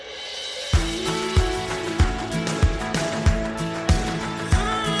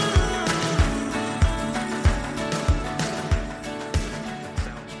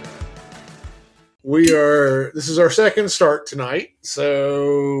This is our second start tonight.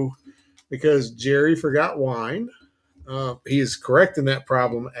 So, because Jerry forgot wine, he is correcting that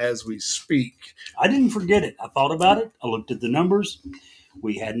problem as we speak. I didn't forget it. I thought about it. I looked at the numbers.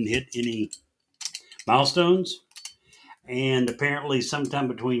 We hadn't hit any milestones. And apparently sometime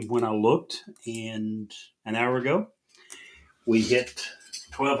between when I looked and an hour ago, we hit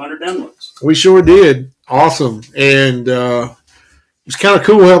 1,200 downloads. We sure did. Awesome. And it's kind of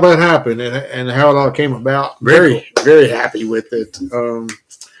cool how that happened and how it all came about. Very, very happy with it.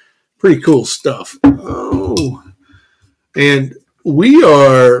 Pretty cool stuff. Oh, and we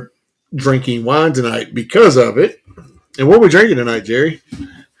are drinking wine tonight because of it. And what are we drinking tonight, Jerry?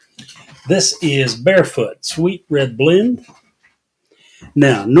 This is Barefoot Sweet Red Blend.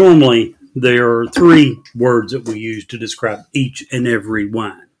 Now, normally there are three words that we use to describe each and every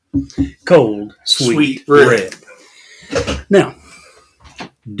wine. Cold, sweet red. Now,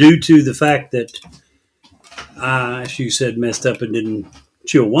 due to the fact that I, as you said, messed up and didn't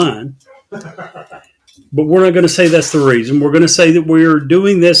chill wine, but we're not going to say that's the reason. We're going to say that we're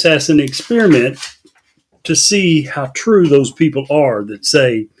doing this as an experiment to see how true those people are that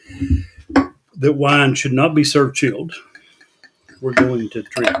say that wine should not be served chilled. We're going to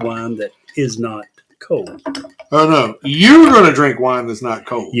drink wine that is not cold. Oh, no. You're going to drink wine that's not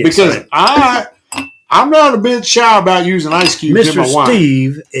cold. Yes, because I'm not a bit shy about using ice cubes in my Mr. wine.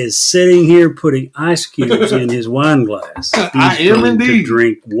 Steve is sitting here putting ice cubes in his wine glass. I am indeed. To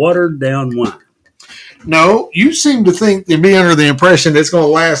drink watered down wine. No, you seem to think and be under the impression it's going to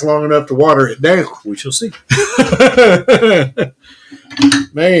last long enough to water it down. We shall see.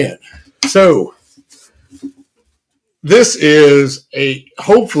 Man. So, this is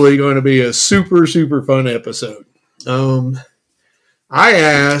hopefully going to be a super, super fun episode. I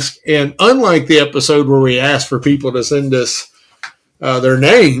asked, and unlike the episode where we asked for people to send us their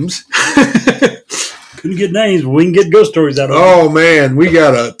names. Couldn't get names, but we can get ghost stories out of them. Oh, man, we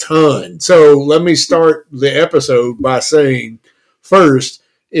got a ton. So let me start the episode by saying, first,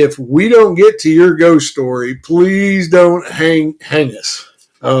 if we don't get to your ghost story, please don't hang us.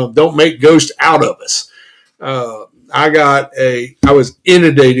 Don't make ghosts out of us. I was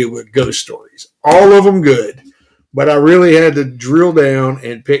inundated with ghost stories. All of them good. But I really had to drill down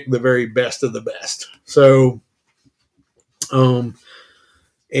and pick the very best of the best. So, and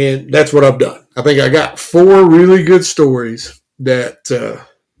that's what I've done. I think I got 4 really good stories that,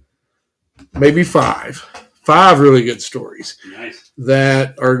 maybe 5 really good stories. Nice.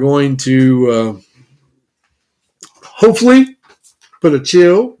 That are going to hopefully put a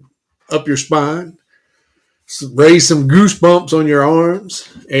chill up your spine, raise some goosebumps on your arms,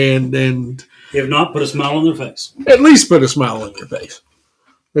 and if not, put a smile on their face. At least put a smile on your face.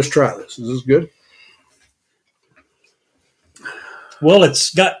 Let's try this. Is this good? Well,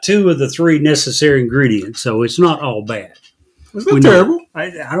 it's got 2 of the 3 necessary ingredients, so it's not all bad. It's not terrible. I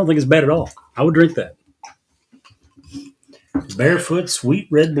don't think it's bad at all. I would drink that. Barefoot Sweet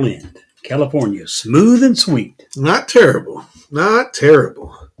Red Blend. California. Smooth and sweet. Not terrible. Not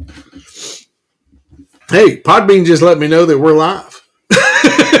terrible. Hey, Podbean just let me know that we're live.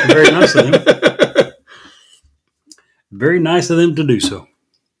 Very nice of them. Very nice of them to do so.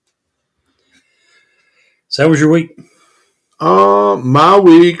 So how was your week? My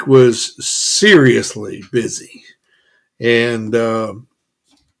week was seriously busy. And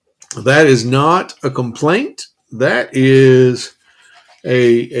that is not a complaint. That is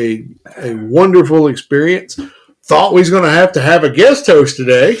a wonderful experience. Thought we was going to have a guest host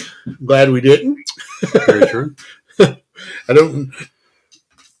today. Glad we didn't. Very true. I don't...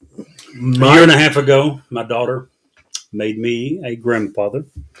 A year and a half ago, my daughter made me a grandfather.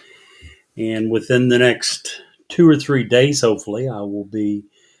 And within the next 2 or 3 days, hopefully, I will be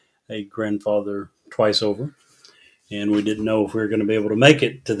a grandfather twice over. And we didn't know if we were going to be able to make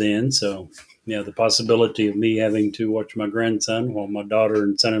it to then. So, the possibility of me having to watch my grandson while my daughter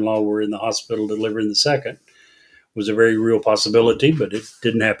and son-in-law were in the hospital delivering the second was a very real possibility, but it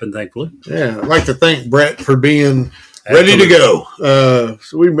didn't happen, thankfully. Yeah, I'd like to thank Brett for being ready to go.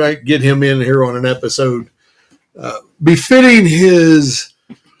 So we might get him in here on an episode befitting his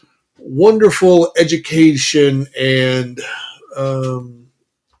wonderful education and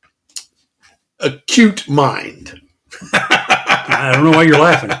acute mind. I don't know why you're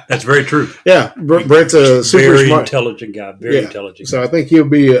laughing. That's very true. Yeah, Brett's a super very smart, intelligent guy. Very intelligent. So I think he'll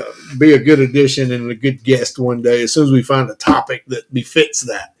be a good addition and a good guest one day as soon as we find a topic that befits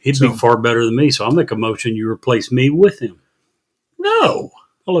that. He'd be far better than me, so I'll make a motion you replace me with him. No.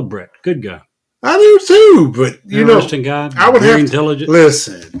 I love Brett. Good guy. I do too, but interesting guy. I would very have intelligent.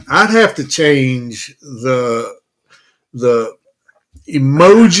 Listen, I'd have to change the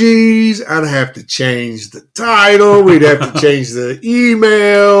emojis. I'd have to change the title. We'd have to change the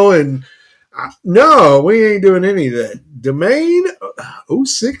email. And no, we ain't doing any of that. Domain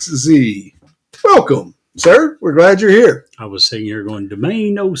 06Z. Welcome, sir. We're glad you're here. I was saying you're going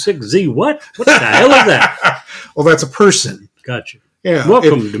Domain 06Z. What? What the hell is that? Well, that's a person. Gotcha. Yeah.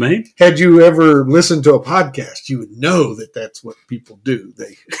 Welcome, Domain. Had you ever listened to a podcast, you would know that that's what people do.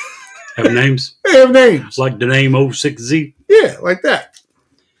 They have names? They have names. Like the name 06Z? Yeah, like that.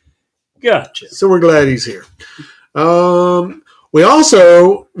 Gotcha. So we're glad he's here. We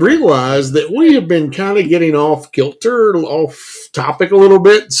also realized that we have been kind of getting off kilter, off topic a little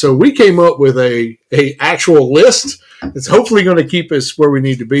bit. So we came up with a actual list that's hopefully going to keep us where we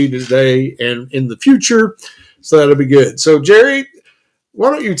need to be today and in the future. So that'll be good. So, Jerry,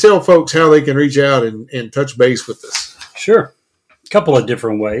 why don't you tell folks how they can reach out and touch base with us? Sure. A couple of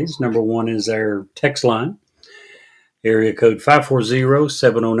different ways. Number one is our text line, area code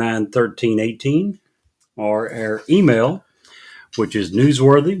 540-709-1318, or our email, which is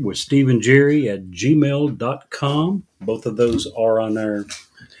newsworthy@gmail.com. Both of those are on our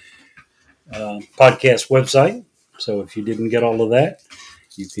podcast website. So if you didn't get all of that,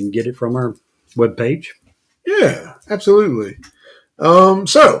 you can get it from our webpage. Yeah, absolutely.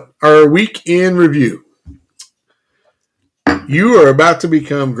 So our week in review. You are about to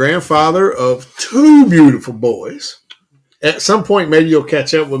become grandfather of 2 beautiful boys. At some point, maybe you'll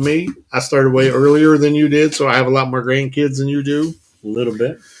catch up with me. I started way earlier than you did, so I have a lot more grandkids than you do. A little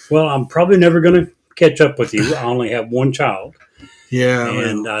bit. Well, I'm probably never going to catch up with you. I only have one child. Yeah.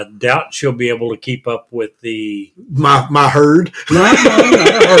 And I doubt she'll be able to keep up with the... My herd? No, not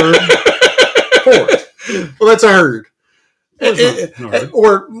a herd. 4. Well, that's a herd.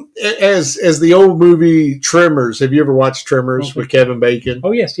 Or as the old movie Tremors. Have you ever watched Tremors with Kevin Bacon?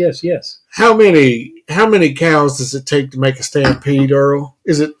 Oh, yes. How many cows does it take to make a stampede, Earl?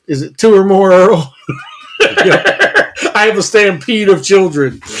 Is it 2 or more, Earl? I have a stampede of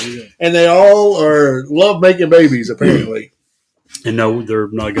children, and they all love making babies, apparently. And no, they're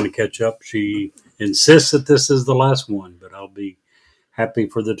not going to catch up. She insists that this is the last one, but I'll be happy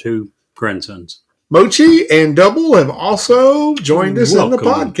for the 2 grandsons. Mochi and Double have also joined us in the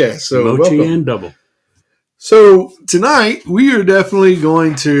podcast. So Mochi welcome. and Double. So tonight we are definitely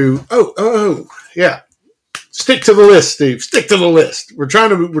going to yeah. Stick to the list, Steve. Stick to the list. We're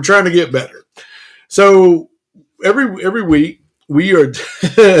trying to get better. So every week we are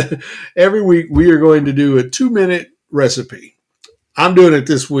going to do a 2-minute recipe. I'm doing it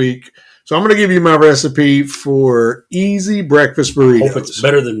this week. So I'm going to give you my recipe for easy breakfast burritos. Hope it's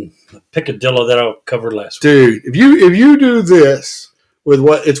better than the picadillo that I covered last week. Dude, if you do this with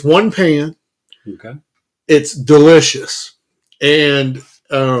it's 1 pan, okay, it's delicious, and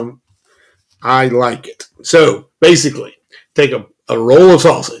I like it. So basically, take a roll of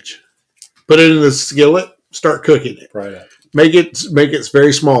sausage, put it in the skillet, start cooking it. Right up. Make it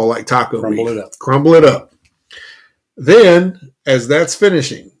very small, like taco Crumble meat. it up. Crumble it up. Then, as that's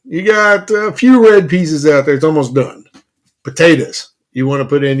finishing, you got a few red pieces out there. It's almost done. Potatoes. You want to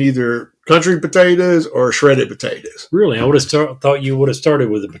put in either country potatoes or shredded potatoes. Really? I would have thought you would have started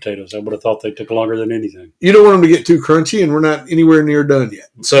with the potatoes. I would have thought they took longer than anything. You don't want them to get too crunchy, and we're not anywhere near done yet.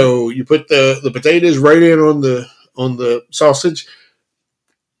 So you put the potatoes right in on the sausage.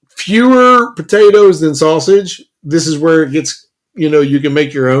 Fewer potatoes than sausage. This is where it gets, you can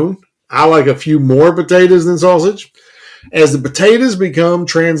make your own. I like a few more potatoes than sausage. As the potatoes become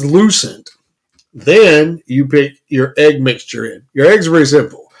translucent, then you pick your egg mixture in. Your eggs are very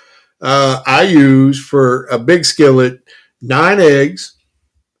simple. I use, for a big skillet, 9 eggs,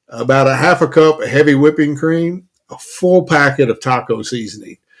 about a half a cup of heavy whipping cream, a full packet of taco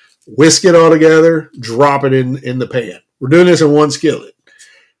seasoning. Whisk it all together, drop it in the pan. We're doing this in 1 skillet.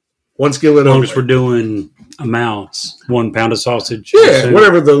 1 skillet As long only. as we're doing amounts, 1 pound of sausage. Yeah,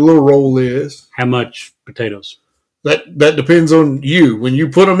 whatever the little roll is. How much potatoes? That depends on you. When you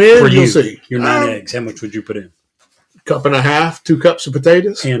put them in, you'll see. Your 9 eggs, how much would you put in? 1.5 cups, 2 cups of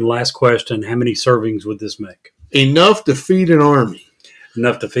potatoes. And last question, how many servings would this make? Enough to feed an army.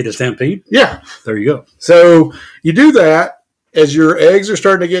 Enough to feed a stampede? Yeah. There you go. So you do that. As your eggs are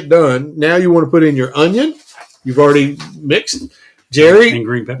starting to get done, now you want to put in your onion. You've already mixed. Jerry, and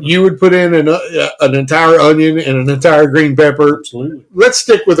green pepper. You would put in an entire onion and an entire green pepper. Absolutely. Let's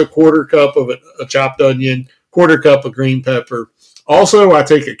stick with a 1/4 cup of a chopped onion, 1/4 cup of green pepper. Also, I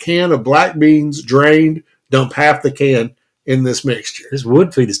take a can of black beans, drained, dump half the can in this mixture. This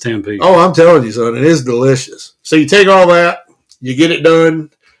would feed a stampede. Oh, I'm telling you, son, it is delicious. So you take all that, you get it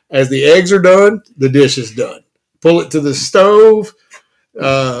done. As the eggs are done, the dish is done. Pull it to the stove,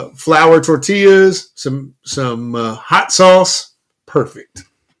 flour tortillas, some hot sauce, perfect.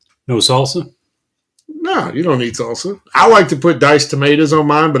 No salsa? No, you don't need salsa. I like to put diced tomatoes on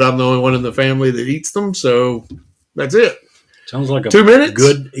mine, but I'm the only one in the family that eats them, so that's it. Sounds like a 2 minutes.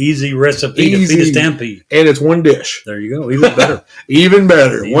 good, easy recipe to feed a stampede. And it's one dish. There you go. Even better. Even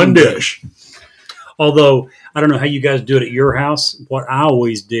better. One dish. Although, I don't know how you guys do it at your house. What I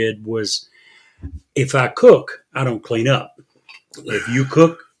always did was, if I cook, I don't clean up. If you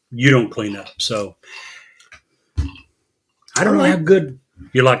cook, you don't clean up. So, I don't know how good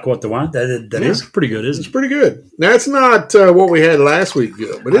you like what the wine. That is pretty good, isn't it? It's pretty good. That's not what we had last week,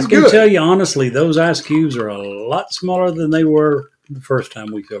 Gil, but it's good. I can tell you honestly, those ice cubes are a lot smaller than they were the first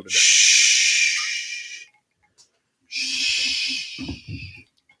time we filled it up. Shh.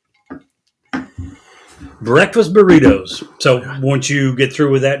 Breakfast burritos. So once you get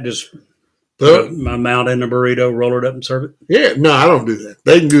through with that, just put my mount in a burrito, roll it up, and serve it. Yeah, no, I don't do that.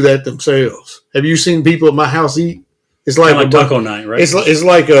 They can do that themselves. Have you seen people at my house eat? It's like a taco night, right? It's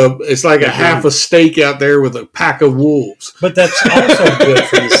like a half a steak out there with a pack of wolves. But that's also good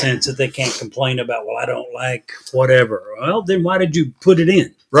for the sense that they can't complain about, well, I don't like whatever. Well, then why did you put it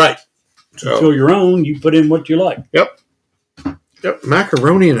in? Right. So, fill your own, you put in what you like. Yep.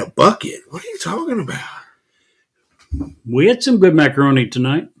 Macaroni in a bucket. What are you talking about? We had some good macaroni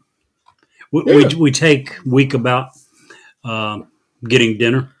tonight. We take week about getting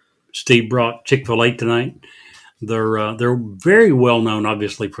dinner. Steve brought Chick-fil-A tonight. They're very well known,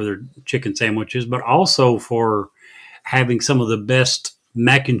 obviously, for their chicken sandwiches, but also for having some of the best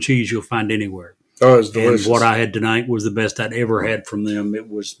mac and cheese you'll find anywhere. Oh, it's delicious. And what I had tonight was the best I'd ever had from them. It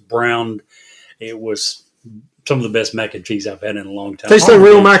was browned. It was some of the best mac and cheese I've had in a long time. Tastes like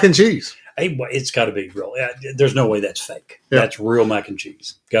real mac and cheese. Hey, it's got to be real. There's no way that's fake. Yeah. That's real mac and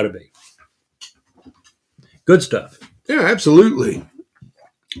cheese. Got to be. Good stuff. Yeah, absolutely.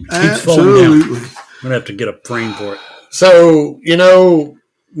 Keeps falling down. I'm going to have to get a frame for it. So,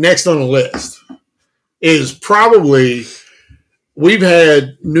 next on the list is probably, we've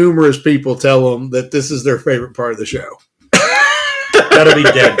had numerous people tell them that this is their favorite part of the show. Got to be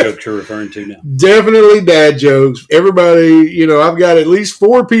dad jokes you're referring to now. Definitely dad jokes. Everybody, I've got at least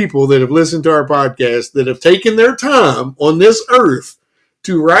 4 people that have listened to our podcast that have taken their time on this earth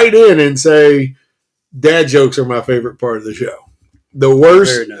to write in and say, dad jokes are my favorite part of the show. The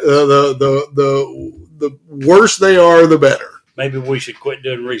worse, nice. The worse they are, the better. Maybe we should quit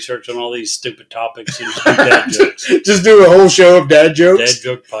doing research on all these stupid topics and just do dad jokes. Just do a whole show of dad jokes. Dad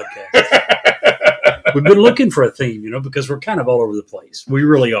joke podcast. We've been looking for a theme, because we're kind of all over the place. We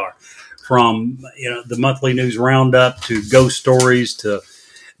really are. From the monthly news roundup to ghost stories to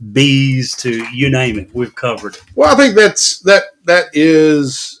bees to you name it, we've covered it. Well, I think that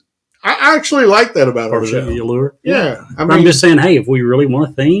is. I actually like that about our show. The allure? Yeah. I'm just saying, hey, if we really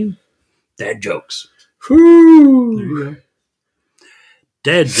want a theme, dad jokes. Whoo. There you go.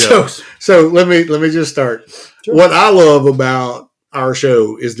 Dad jokes. So let me just start. Sure. What I love about our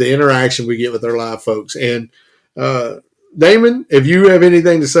show is the interaction we get with our live folks. And Damon, if you have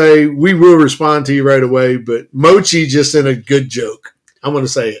anything to say, we will respond to you right away. But Mochi just sent a good joke. I'm going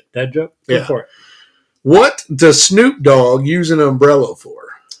to say it. Dad joke? Go for it. What does Snoop Dogg use an umbrella for?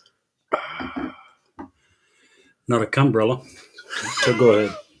 Not a cumbrella. So go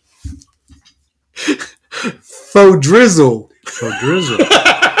ahead. Faux drizzle. Faux drizzle. Faux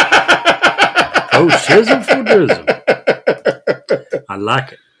shizzle for drizzle. I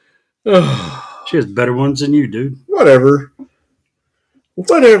like it. She has better ones than you, dude. Whatever.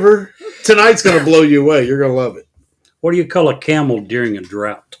 Tonight's going to blow you away. You're going to love it. What do you call a camel during a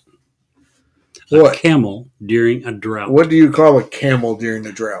drought? What? A camel during a drought. What do you call a camel during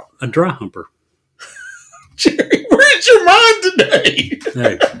a drought? A dry humper. Jerry, where's your mind today?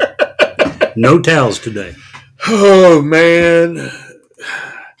 Hey, no towels today. Oh, man.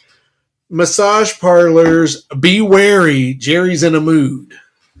 Massage parlors, be wary. Jerry's in a mood.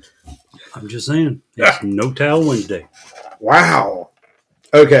 I'm just saying. It's No Towel Wednesday. Wow.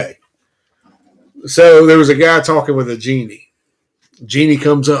 Okay. So there was a guy talking with a genie. Genie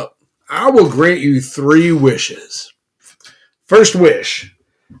comes up. I will grant you 3 wishes. First wish.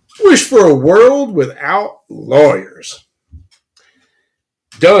 Wish for a world without lawyers.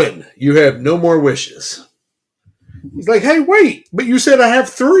 Done. You have no more wishes. He's like, hey, wait, but you said I have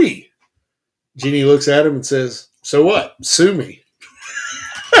 3. Genie looks at him and says, so what? Sue me.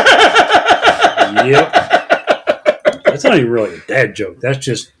 Yep. That's not even really a dad joke. That's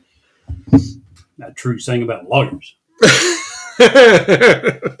just a true thing about lawyers.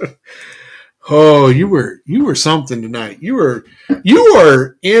 Oh, you were something tonight. You are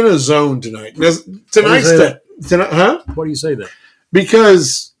in a zone tonight. Now, huh? Why do you say that?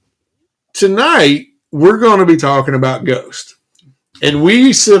 Because tonight we're going to be talking about Ghost. And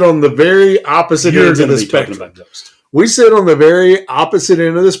we sit on the very opposite You're ends of going the to be talking spectrum. about Ghost. We sit on the very opposite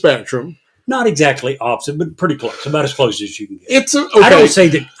end of the spectrum. Not exactly opposite, but pretty close. About as close as you can get. It's okay. I don't say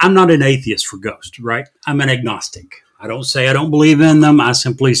that I'm not an atheist for ghosts, right? I'm an agnostic. I don't say I don't believe in them. I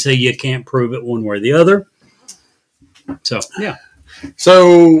simply say you can't prove it one way or the other. So, yeah.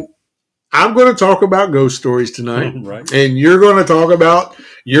 So I'm going to talk about ghost stories tonight. Right. And you're going to talk about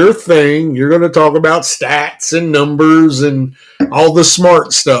your thing. You're going to talk about stats and numbers and all the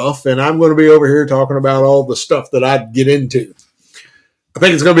smart stuff. And I'm going to be over here talking about all the stuff that I'd get into. I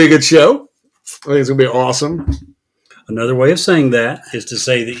think it's going to be a good show. I think it's going to be awesome. Another way of saying that is to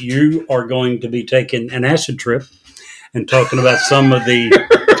say that you are going to be taking an acid trip and talking about some of the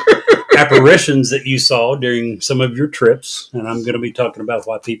apparitions that you saw during some of your trips. And I'm going to be talking about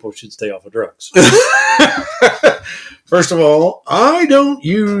why people should stay off of drugs. First of all, I don't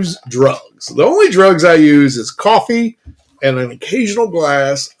use drugs. The only drugs I use is coffee and an occasional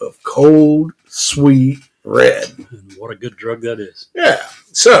glass of cold, sweet red. And what a good drug that is. Yeah.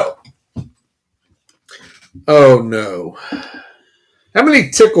 So, oh no. How many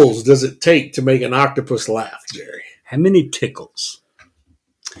tickles does it take to make an octopus laugh, Jerry? How many tickles?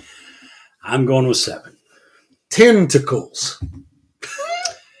 I'm going with 7. Tentacles.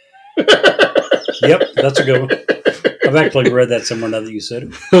 Yep, that's a good one. I've actually read that somewhere now that you said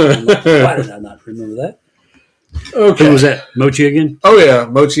it. Why did I not remember that? Okay. Who was that? Mochi again? Oh, yeah.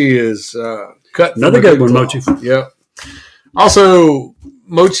 Mochi is cut. Another good one, Mochi. Yep. Also,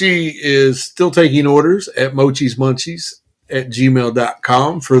 Mochi is still taking orders at Mochi's Munchies at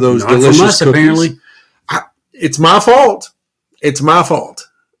gmail.com for those Not delicious from us, cookies. apparently. It's my fault. It's my fault.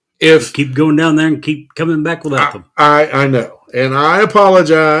 If Keep going down there and keep coming back without them. I know. And I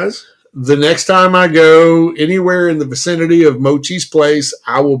apologize. The next time I go anywhere in the vicinity of Mochi's place,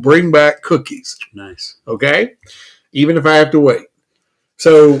 I will bring back cookies. Nice. Okay? Even if I have to wait.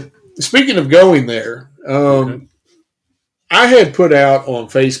 So, speaking of going there, I had put out on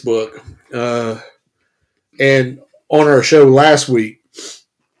Facebook and on our show last week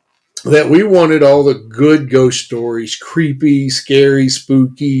that we wanted all the good ghost stories, creepy, scary,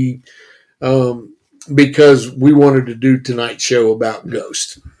 spooky, because we wanted to do tonight's show about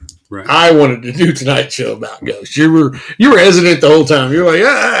ghosts. Right. I wanted to do tonight's show about ghosts. You were hesitant the whole time. You're like,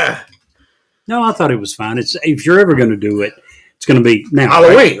 No, I thought it was fine. It's if you're ever going to do it, it's going to be now.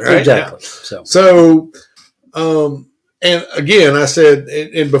 Halloween, right? Exactly. Yeah. So, and again, I said,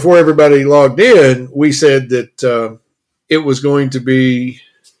 and before everybody logged in, we said that it was going to be.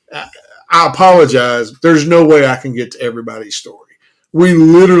 I apologize. There's no way I can get to everybody's story. We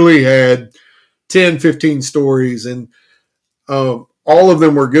literally had 10, 15 stories, and all of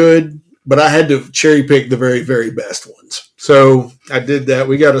them were good, but I had to cherry pick the very, very best ones. So I did that.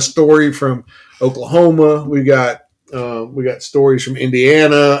 We got a story from Oklahoma. We got stories from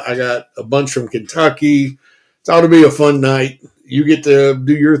Indiana. I got a bunch from Kentucky. It's ought to be a fun night. You get to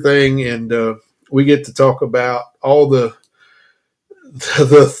do your thing, and we get to talk about all the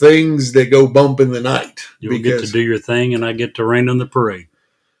things that go bump in the night. You'll get to do your thing, and I get to rain on the parade.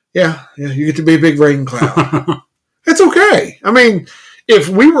 Yeah, you get to be a big rain cloud. It's okay. I mean, if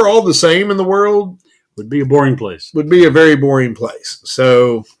we were all the same in the world, would be a boring place. Would be a very boring place.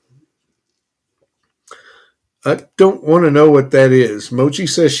 So I don't want to know what that is. Mochi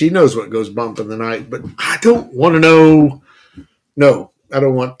says she knows what goes bump in the night, but I don't want to know. No, I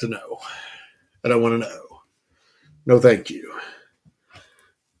don't want to know. I don't want to know. No, thank you.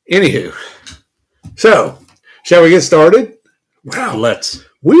 Anywho, so shall we get started? Wow. Let's.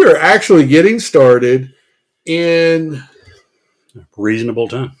 We are actually getting started in reasonable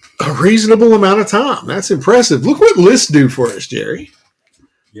time. A reasonable amount of time. That's impressive. Look what lists do for us, Jerry.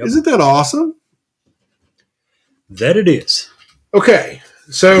 Yep. Isn't that awesome? That it is. Okay,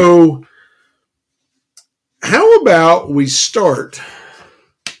 so how about we start?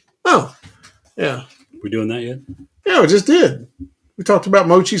 Oh, yeah. We doing that yet? Yeah, we just did. We talked about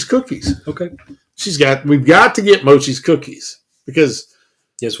Mochi's cookies. Okay. We've got to get Mochi's cookies because.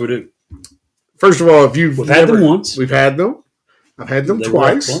 Yes, we do. First of all, if we've had them once. We've had them. I've had them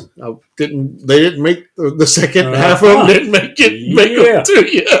twice. They didn't make the second half of them didn't make them to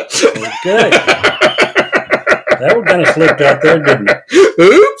you. Okay. That one kind of slipped out there, didn't it?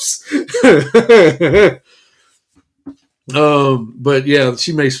 Oops. But yeah,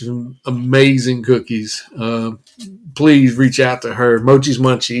 she makes some amazing cookies. Please reach out to her, Mochi's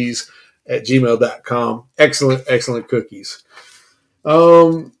Munchies at gmail.com. Excellent, excellent cookies.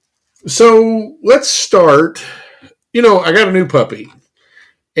 So let's start. I got a new puppy,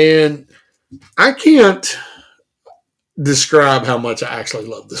 and I can't describe how much I actually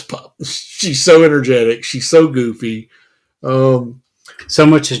love this pup. She's so energetic. She's so goofy. So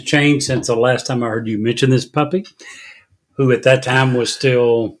much has changed since the last time I heard you mention this puppy, who at that time was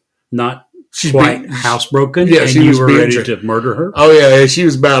still not quite housebroken, yeah, and you were ready to murder her. Oh yeah, she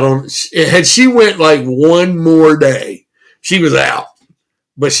was about on. Had she went like one more day, she was out.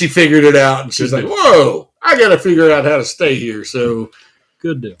 But she figured it out, and she's like, "Whoa, I got to figure out how to stay here." So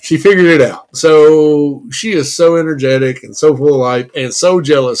good deal. She figured it out. So she is so energetic and so full of life and so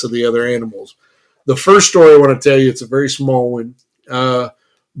jealous of the other animals. The first story I want to tell you, it's a very small one,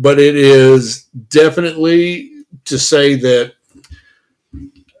 but it is definitely to say that.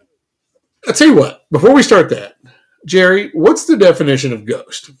 I'll tell you what. Before we start that, Jerry, what's the definition of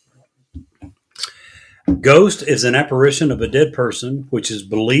ghost? Ghost is an apparition of a dead person which is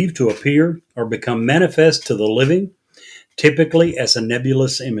believed to appear or become manifest to the living, typically as a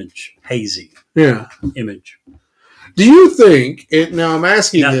nebulous image, hazy image. Do you think, now I'm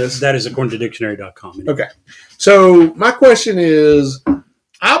asking this. That is according to dictionary.com. Okay. So my question is,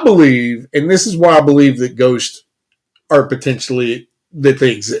 I believe, and this is why I believe that ghosts are potentially, that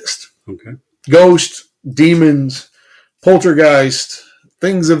they exist. Okay. Ghosts, demons, poltergeist,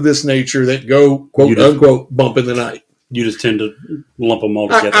 things of this nature that go, quote unquote, bump in the night. You just tend to lump them all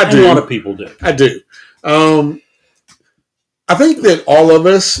together. I do. A lot of people do. I do. I think that all of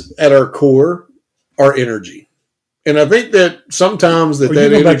us at our core are energy. And I think that sometimes that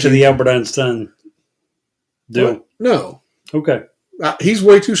that energy... back to the Albert Einstein deal? What? No. Okay. He's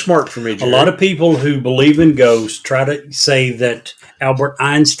way too smart for me, Jerry. A lot of people who believe in ghosts try to say that Albert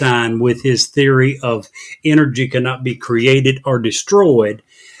Einstein, with his theory of energy cannot be created or destroyed,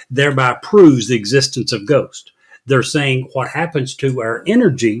 thereby proves the existence of ghosts. They're saying what happens to our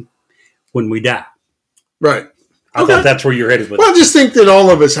energy when we die. Right. I thought that's where you're headed with it. Well, I just think that all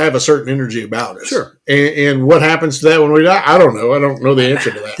of us have a certain energy about us. Sure. And what happens to that when we die? I don't know. I don't know the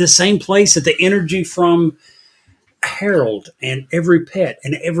answer to that. The same place that the energy from Harold and every pet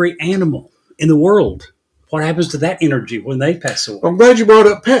and every animal in the world, what happens to that energy when they pass away? I'm glad you brought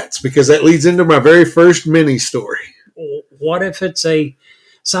up pets, because that leads into my very first mini story. What if it's a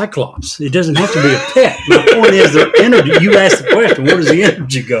cyclops? It doesn't have to be a pet. My point is, their energy. You asked the question, where does the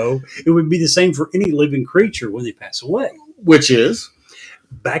energy go? It would be the same for any living creature when they pass away. Which is?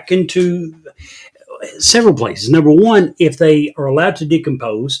 Back into several places. Number one, if they are allowed to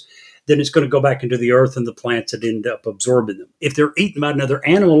decompose, then it's going to go back into the earth and the plants that end up absorbing them. If they're eaten by another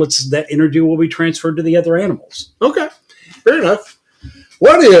animal, that energy will be transferred to the other animals. Okay, fair enough.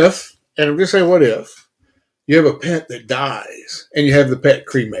 What if, and I'm just saying what if, you have a pet that dies and you have the pet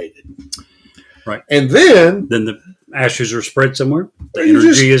cremated. Right. And then the ashes are spread somewhere. The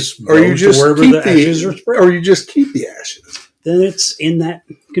energy is goes to wherever the ashes are spread. Or you just keep the ashes. Then it's in that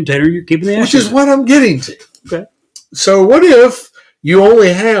container you're keeping the ashes. Which is what I'm getting to. Okay. So what if you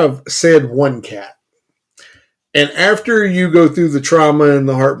only have said one cat, and after you go through the trauma and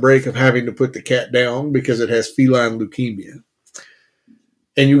the heartbreak of having to put the cat down because it has feline leukemia,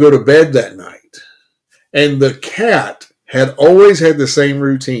 and you go to bed that night, and the cat had always had the same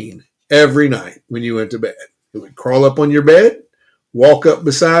routine every night when you went to bed. It would crawl up on your bed, walk up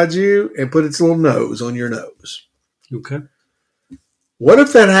beside you, and put its little nose on your nose. Okay. What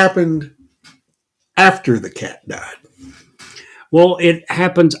if that happened after the cat died? Well, it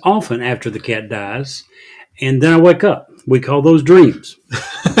happens often after the cat dies, and then I wake up. We call those dreams.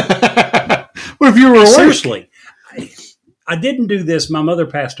 What if you were awake? Seriously. I didn't do this. My mother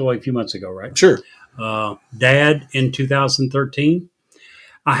passed away a few months ago, right? Sure. Dad in 2013.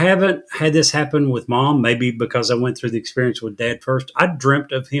 I haven't had this happen with Mom, maybe because I went through the experience with Dad first. I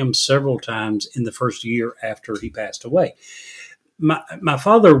dreamt of him several times in the first year after he passed away. My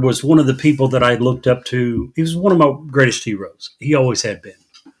father was one of the people that I looked up to. He was one of my greatest heroes. He always had been.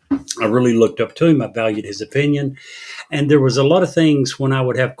 I really looked up to him. I valued his opinion. And there was a lot of things when I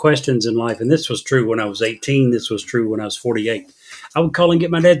would have questions in life, and this was true when I was 18. This was true when I was 48. I would call and get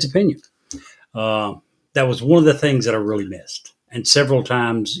my dad's opinion. That was one of the things that I really missed. And several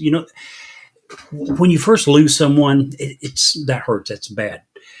times, when you first lose someone, that hurts. That's bad.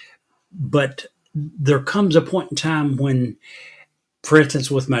 But there comes a point in time when, for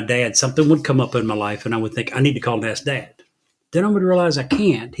instance, with my dad, something would come up in my life and I would think, I need to call and ask Dad. Then I would realize I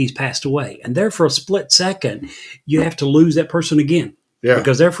can't. He's passed away. And there for a split second, you have to lose that person again. Yeah.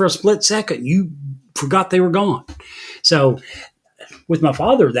 Because there for a split second, you forgot they were gone. So with my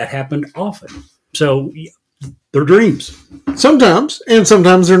father, that happened often. So they're dreams. Sometimes, and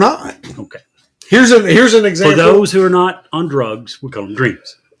sometimes they're not. Okay. Here's an example. For those who are not on drugs, we call them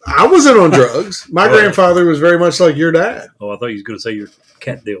dreams. I wasn't on drugs. My grandfather was very much like your dad. Oh, I thought you was going to say your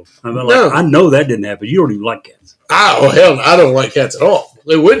cat deal. No. I know that didn't happen. You don't even like cats. Oh, hell, I don't like cats at all.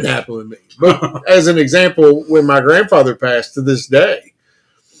 It wouldn't happen with me. But as an example, when my grandfather passed to this day,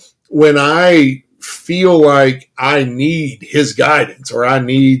 when I feel like I need his guidance or I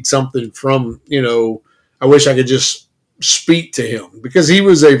need something from, I wish I could just speak to him, because he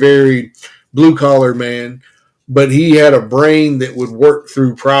was a very blue collar man, but he had a brain that would work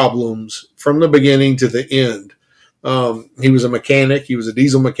through problems from the beginning to the end. He was a mechanic. He was a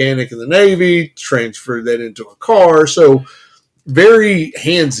diesel mechanic in the Navy, transferred that into a car. So very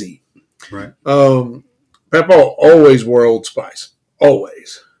handsy. Right. Papa always wore Old Spice.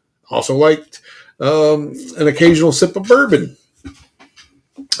 Always. Also liked an occasional sip of bourbon.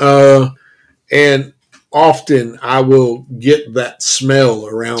 And often I will get that smell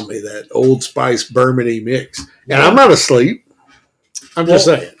around me, that Old Spice bourbon-y mix. And I'm not asleep. I'm just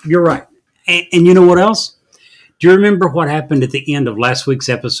saying. You're right. And you know what else? Do you remember what happened at the end of last week's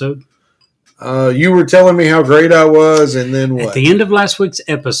episode? You were telling me how great I was, and then what? At the end of last week's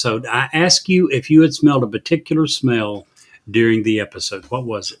episode, I asked you if you had smelled a particular smell during the episode. What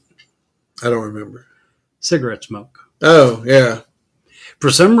was it? I don't remember. Cigarette smoke. Oh, yeah.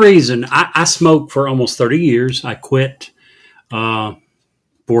 For some reason, I smoked for almost 30 years. I quit 4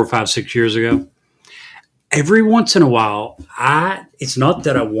 or 5, 6 years ago. Every once in a while, it's not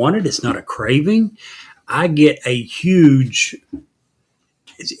that I want it. It's not a craving. I get a huge...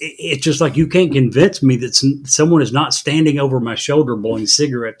 It's just like you can't convince me that someone is not standing over my shoulder blowing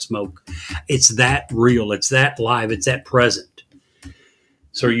cigarette smoke. It's that real. It's that live. It's that present.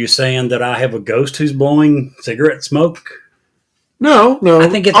 So are you saying that I have a ghost who's blowing cigarette smoke? No. I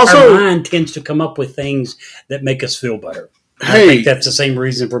think our mind tends to come up with things that make us feel better. I think that's the same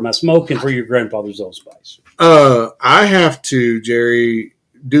reason for my smoke and for your grandfather's Old Spice. I have to, Jerry,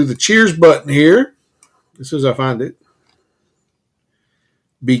 do the cheers button here as soon as I find it.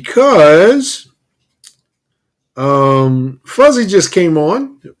 Because Fuzzy just came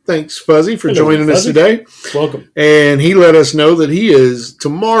on. Thanks, Fuzzy, for joining us today. Welcome. And he let us know that he is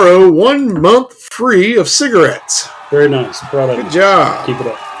tomorrow 1 month free of cigarettes. Very nice. Proud of you. Good job. Keep it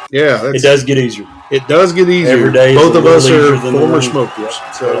up. Yeah. It does get easier. It does get easier. Every day both of us are former smokers.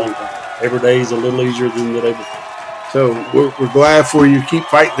 Yeah, so every day is a little easier than the day before. So we're glad for you. Keep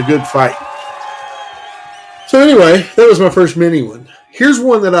fighting the good fight. So anyway, that was my first mini one. Here's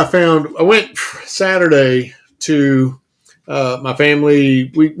one that I found. I went Saturday to my family.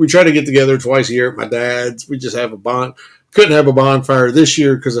 We try to get together twice a year at my dad's. We just have a couldn't have a bonfire this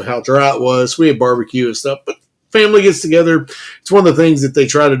year because of how dry it was. We had barbecue and stuff, but family gets together. It's one of the things that they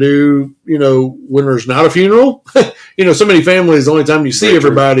try to do, when there's not a funeral. So many families, the only time you see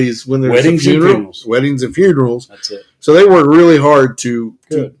everybody is when there's weddings a funeral. And funerals. Weddings and funerals. That's it. So they work really hard to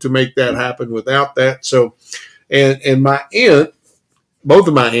make that happen without that. So, and my aunt, both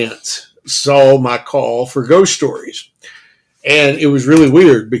of my aunts saw my call for ghost stories. And it was really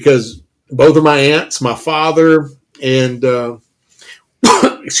weird because both of my aunts, my father, and,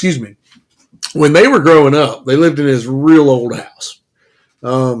 excuse me, when they were growing up, they lived in this real old house.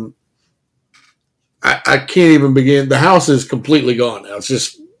 I can't even begin. The house is completely gone now. It's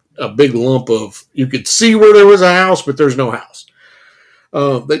just a big lump of, you could see where there was a house, but there's no house.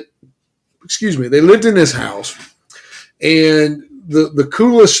 They lived in this house. And the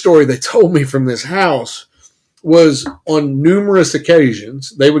coolest story they told me from this house was on numerous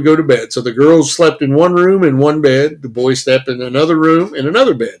occasions, they would go to bed. So the girls slept in one room in one bed. The boys slept in another room in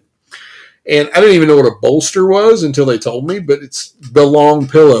another bed. And I didn't even know what a bolster was until they told me, but it's the long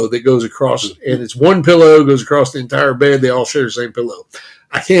pillow that goes across, and it's one pillow goes across the entire bed. They all share the same pillow.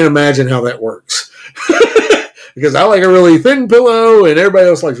 I can't imagine how that works because I like a really thin pillow and everybody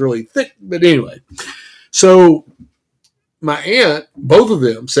else likes really thick. But anyway, so my aunt, both of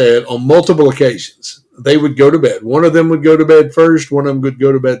them said on multiple occasions, they would go to bed. One of them would go to bed first. One of them would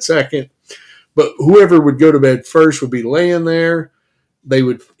go to bed second. But whoever would go to bed first would be laying there. They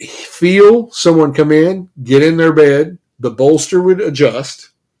would feel someone come in, get in their bed. The bolster would adjust,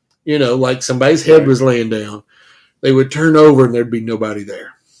 like somebody's head was laying down. They would turn over and there'd be nobody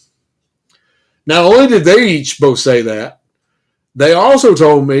there. Not only did they each both say that, they also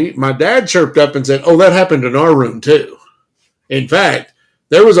told me, my dad chirped up and said, "Oh, that happened in our room too." In fact,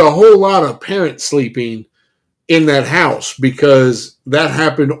 there was a whole lot of parents sleeping in that house because that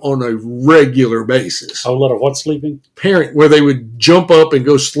happened on a regular basis. A whole lot of what sleeping? Where they would jump up and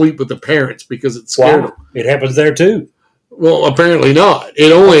go sleep with the parents because it scared them. It happens there too. Well, apparently not.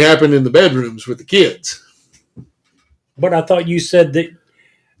 It only happened in the bedrooms with the kids. But I thought you said that.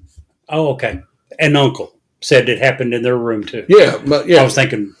 Oh, okay. An uncle said it happened in their room too. Yeah, but yeah. I was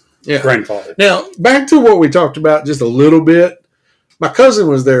thinking grandfather. Now, back to what we talked about just a little bit. My cousin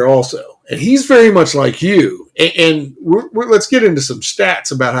was there also, and he's very much like you. And let's get into some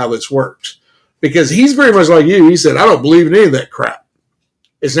stats about how this works, because he's very much like you. He said, "I don't believe in any of that crap."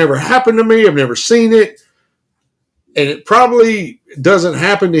 It's never happened to me. I've never seen it. And it probably doesn't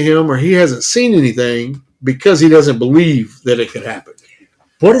happen to him, or he hasn't seen anything because he doesn't believe that it could happen.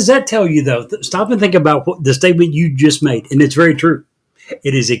 What does that tell you, though? Stop and think about the statement you just made. And it's very true.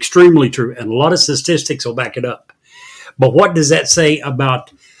 It is extremely true. And a lot of statistics will back it up. But what does that say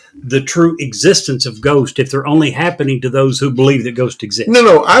about the true existence of ghosts if they're only happening to those who believe that ghosts exist?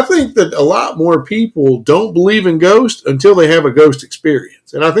 No. I think that a lot more people don't believe in ghosts until they have a ghost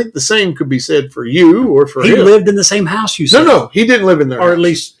experience. And I think the same could be said for you or for him. He lived in the same house, you said. No, he didn't live in there. Or at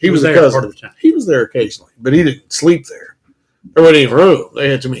least he was there a cousin. part of the time. He was there occasionally, but he didn't sleep there. There wasn't any room.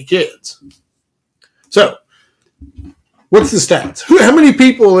 They had too many kids. So, what's the stats? How many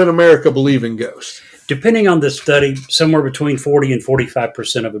people in America believe in ghosts? Depending on the study, somewhere between 40 and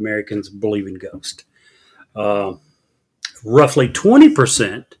 45% of Americans believe in ghosts. Roughly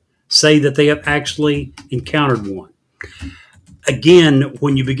 20% say that they have actually encountered one. Again,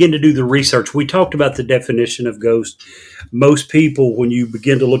 when you begin to do the research, we talked about the definition of ghost. Most people, when you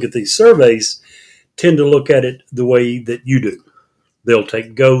begin to look at these surveys, tend to look at it the way that you do. They'll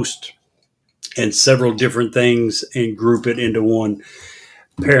take ghost and several different things and group it into one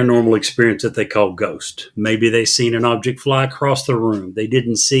paranormal experience that they call ghost. Maybe they seen an object fly across the room. They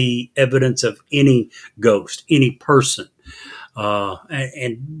didn't see evidence of any ghost, any person.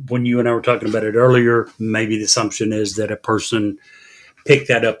 And when you and I were talking about it earlier, maybe the assumption is that a person picked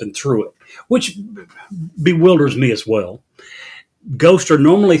that up and threw it, which bewilders me as well. Ghosts are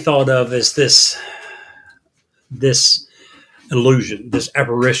normally thought of as this illusion, this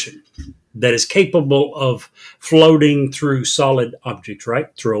apparition that is capable of floating through solid objects,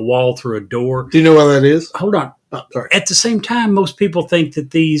 right? Through a wall, through a door. Do you know what that is? Hold on. Oh, sorry. At the same time, most people think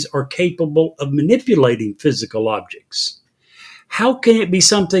that these are capable of manipulating physical objects. How can it be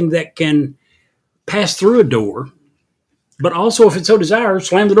something that can pass through a door, but also, if it so desires,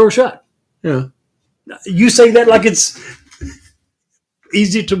 slam the door shut? Yeah. You say that like it's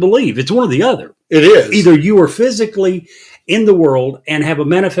easy to believe. It's one or the other. It is. Either you are physically in the world and have a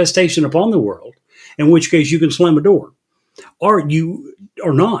manifestation upon the world, in which case you can slam a door, or you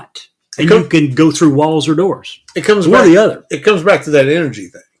are not, and you can go through walls or doors. It comes one back, or the other. It comes back to that energy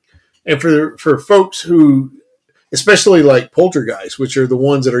thing. And for folks who, especially like poltergeists, which are the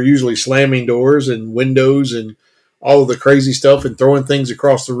ones that are usually slamming doors and windows and all of the crazy stuff and throwing things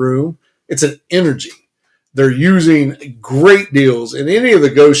across the room, it's an energy. They're using great deals in any of the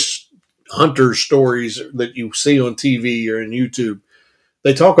ghost hunter stories that you see on TV or in YouTube.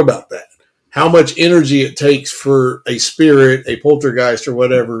 They talk about that. How much energy it takes for a spirit, a poltergeist or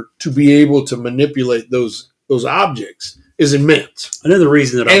whatever, to be able to manipulate those objects is immense. Another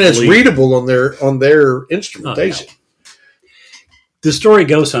reason that it's readable on their instrumentation. Oh, no. The story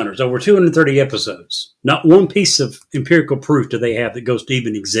Ghost Hunters, over 230 episodes. Not one piece of empirical proof do they have that ghosts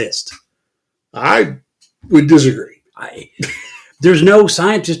even exist. I would disagree. There's no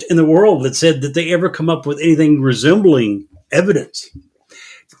scientist in the world that said that they ever come up with anything resembling evidence. A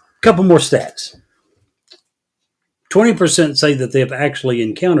couple more stats. 20% say that they have actually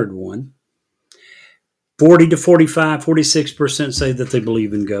encountered one. 40 to 45, 46% say that they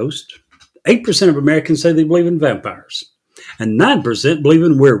believe in ghosts. 8% of Americans say they believe in vampires. And 9% believe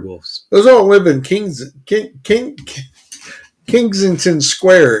in werewolves. Those all live in Kensington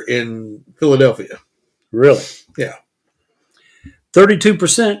Square in Philadelphia. Really? Yeah.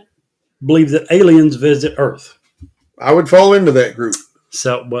 32% believe that aliens visit Earth. I would fall into that group.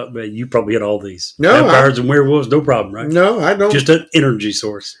 So, well, you probably hit all these. No, vampires and werewolves, no problem, right? No, I don't. Just an energy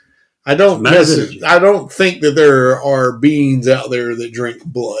source. I don't think that there are beings out there that drink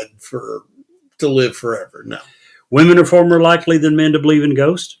blood to live forever. No. Women are far more likely than men to believe in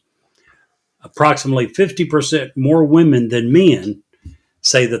ghosts. Approximately 50% more women than men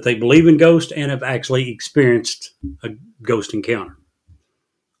say that they believe in ghosts and have actually experienced a ghost encounter.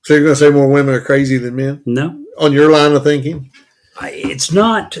 So you're going to say more women are crazy than men? No. On your line of thinking? It's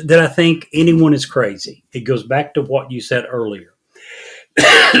not that I think anyone is crazy. It goes back to what you said earlier.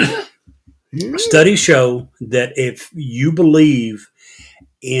 Studies show that if you believe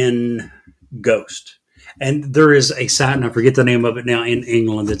in ghosts, and there is a site, and I forget the name of it now, in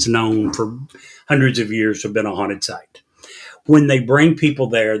England that's known for hundreds of years to have been a haunted site. When they bring people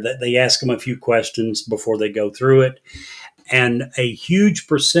there, that they ask them a few questions before they go through it. And a huge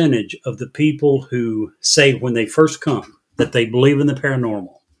percentage of the people who say when they first come that they believe in the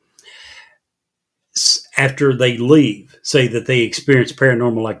paranormal, after they leave, say that they experience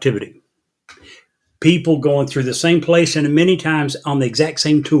paranormal activity. People going through the same place and many times on the exact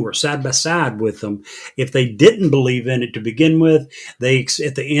same tour, side by side with them. If they didn't believe in it to begin with,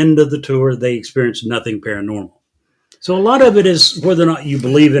 at the end of the tour, they experienced nothing paranormal. So a lot of it is whether or not you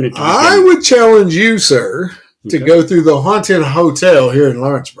believe in it. I would challenge you, sir, to go through the Haunted Hotel here in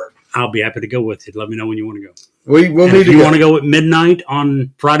Lawrenceburg. I'll be happy to go with you. Let me know when you want to go. We'll need if you want to go at midnight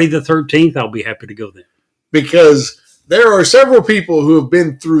on Friday the 13th, I'll be happy to go then. Because there are several people who have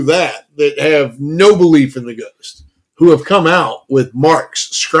been through that have no belief in the ghost, who have come out with marks,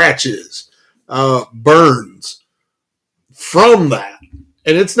 scratches, burns from that.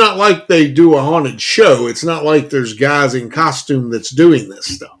 And it's not like they do a haunted show. It's not like there's guys in costume that's doing this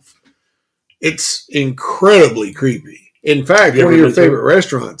stuff. It's incredibly creepy. In fact, one of your favorite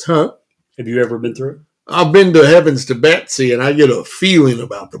restaurants, huh? Have you ever been through it? I've been to Heavens to Betsy, and I get a feeling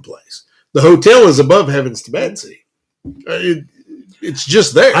about the place. The hotel is above Heavens to Betsy. It's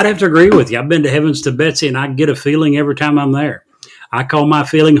just there. I'd have to agree with you. I've been to Heavens to Betsy, and I get a feeling every time I'm there. I call my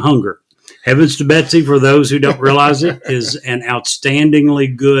feeling hunger. Heavens to Betsy, for those who don't realize it, is an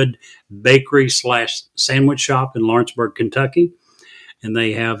outstandingly good bakery / sandwich shop in Lawrenceburg, Kentucky. And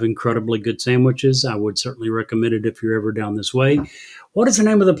they have incredibly good sandwiches. I would certainly recommend it if you're ever down this way. What is the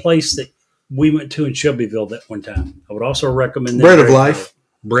name of the place that we went to in Shelbyville that one time? I would also recommend them. Bread of Life.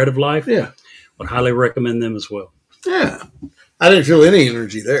 Bread of Life? Yeah. Would highly recommend them as well. Yeah. I didn't feel any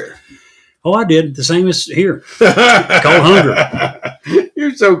energy there. Oh, I did. The same as here. Called hunger.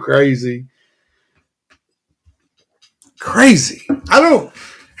 You're so crazy. Crazy. I don't.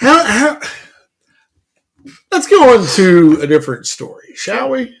 How? Let's go on to a different story, shall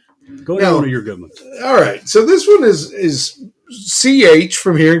we? Go ahead, one of your good ones. All right. So this one is CH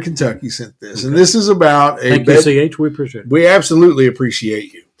from here in Kentucky sent this, and this is about a. Thank you, CH. We appreciate it. We absolutely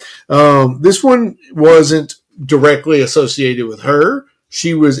appreciate you. This one wasn't directly associated with her.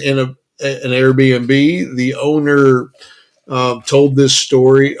 She was in an Airbnb. The owner told this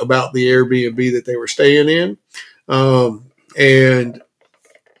story about the Airbnb that they were staying in. And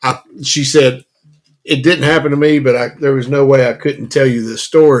she said, it didn't happen to me, but there was no way I couldn't tell you this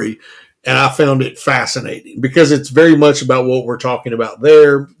story. And I found it fascinating because it's very much about what we're talking about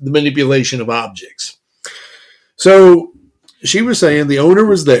there, the manipulation of objects. So she was saying the owner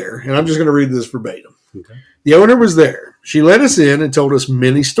was there, and I'm just going to read this verbatim. Okay. The owner was there. She let us in and told us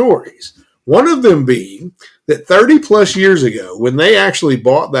many stories. One of them being that 30 plus years ago, when they actually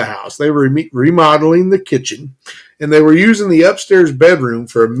bought the house, they were remodeling the kitchen, and they were using the upstairs bedroom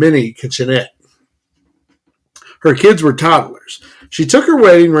for a mini kitchenette. Her kids were toddlers. She took her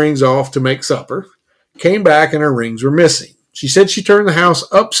wedding rings off to make supper, came back, and her rings were missing. She said she turned the house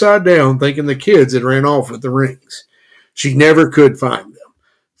upside down thinking the kids had ran off with the rings. She never could find them.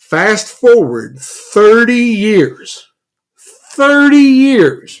 Fast forward 30 years. 30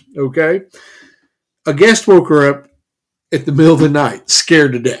 years, okay? A guest woke her up at the middle of the night,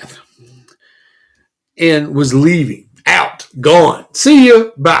 scared to death, and was leaving, out, gone. See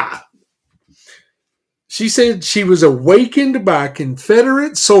ya, bye. She said she was awakened by a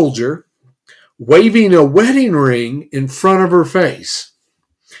Confederate soldier waving a wedding ring in front of her face.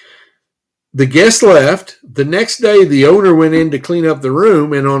 The guest left. The next day, the owner went in to clean up the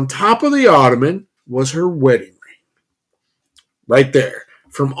room, and on top of the ottoman was her wedding ring. Right there,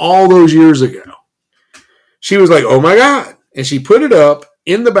 from all those years ago. She was like, oh my God. And she put it up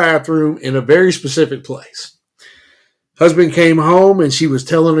in the bathroom in a very specific place. Husband came home and she was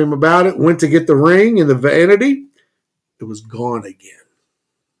telling him about it, went to get the ring in the vanity. It was gone again.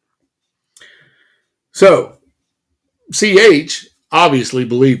 So, CH obviously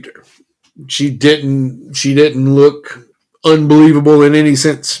believed her. She didn't look unbelievable in any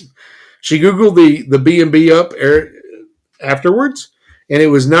sense. She Googled the B&B up afterwards, and it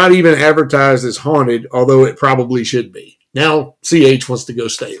was not even advertised as haunted, although it probably should be. Now, CH wants to go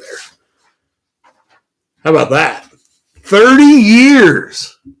stay there. How about that? 30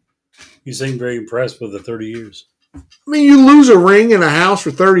 years. You seem very impressed with the 30 years. I mean, you lose a ring in a house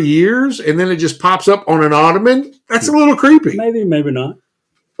for 30 years, and then it just pops up on an ottoman? That's a little creepy. Maybe, maybe not.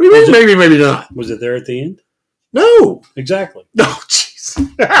 What do you mean, maybe, maybe not? Was it there at the end? No. Exactly. No, jeez.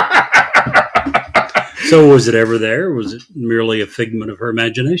 So was it ever there, or was it merely a figment of her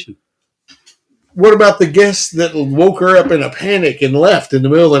imagination? What about the guests that woke her up in a panic and left in the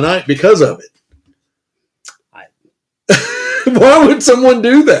middle of the night because of it? Why would someone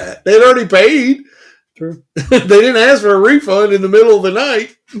do that? They'd already paid. True. They didn't ask for a refund in the middle of the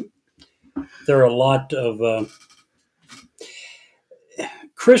night. There are a lot of...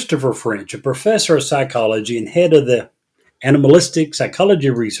 Christopher French, a professor of psychology and head of the Animalistic Psychology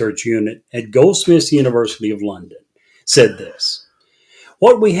Research Unit at Goldsmiths University of London, said this: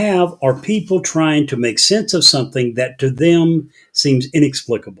 what we have are people trying to make sense of something that to them seems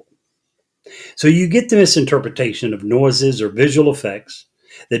inexplicable. So you get the misinterpretation of noises or visual effects,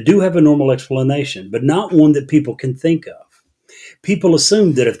 that do have a normal explanation, but not one that people can think of. People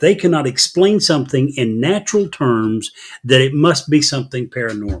assume that if they cannot explain something in natural terms, that it must be something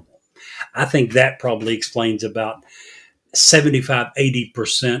paranormal. I think that probably explains about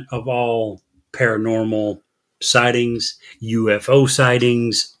 75-80% of all paranormal sightings, UFO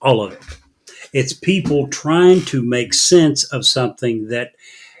sightings, all of it. It's people trying to make sense of something that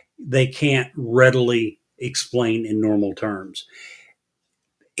they can't readily explain in normal terms.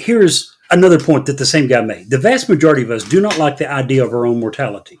 Here's another point that the same guy made. The vast majority of us do not like the idea of our own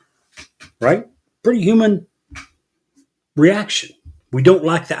mortality, right? Pretty human reaction. We don't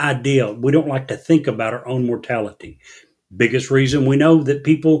like the idea. We don't like to think about our own mortality. Biggest reason we know that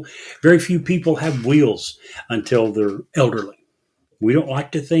very few people have wheels until they're elderly. We don't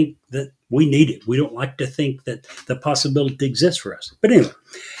like to think that we need it. We don't like to think that the possibility exists for us. But anyway,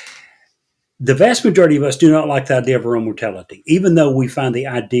 the vast majority of us do not like the idea of our own mortality, even though we find the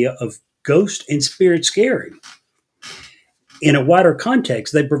idea of ghost and spirit scary. In a wider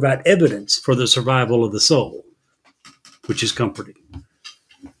context, they provide evidence for the survival of the soul, which is comforting.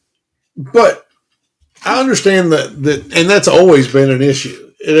 But I understand that and that's always been an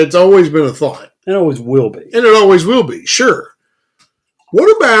issue. And it's always been a thought. It always will be. And it always will be, sure.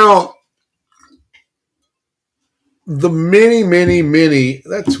 What about the many,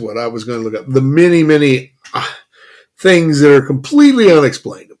 that's what I was going to look up, the many things that are completely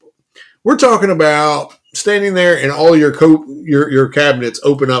unexplainable. We're talking about standing there and all your cabinets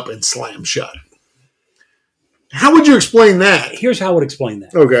open up and slam shut. How would you explain that? Here's how I would explain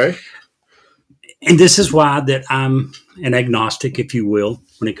that. Okay. And this is why that I'm an agnostic, if you will,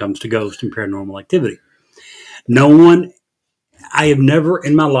 when it comes to ghost and paranormal activity. I have never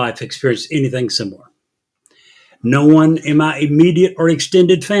in my life experienced anything similar. No one in my immediate or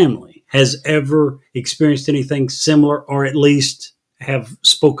extended family has ever experienced anything similar, or at least have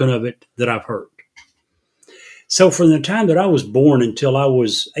spoken of it that I've heard. So from the time that I was born until I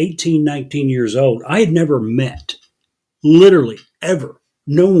was 18, 19 years old, I had never met, literally ever,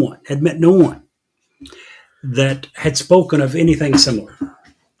 had met no one that had spoken of anything similar.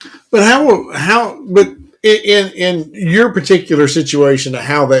 But but in your particular situation,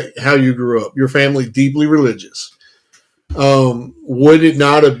 how you grew up, your family deeply religious, would it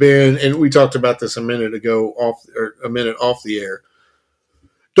not have been, and we talked about this a minute off the air,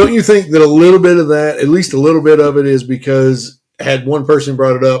 don't you think that a little bit of that, at least a little bit of it, is because had one person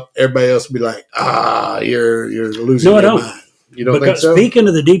brought it up, everybody else would be like, you're losing your mind. You don't think so? Speaking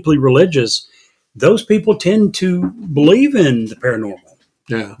of the deeply religious, those people tend to believe in the paranormal.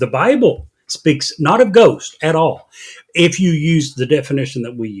 Yeah. The Bible speaks not of ghosts at all. If you use the definition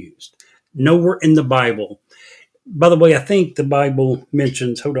that we used, nowhere in the Bible. By the way, I think the Bible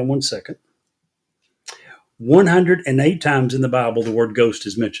mentions, hold on one second, 108 times in the Bible the word ghost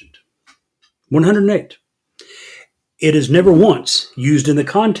is mentioned. 108. It is never once used in the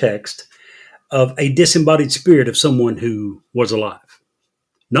context of a disembodied spirit of someone who was alive.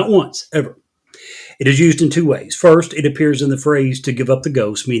 Not once, ever. It is used in two ways. First, it appears in the phrase to give up the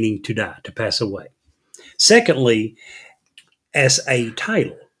ghost, meaning to die, to pass away. Secondly, as a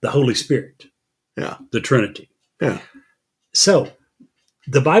title, the Holy Spirit. Yeah. The Trinity. Yeah. So,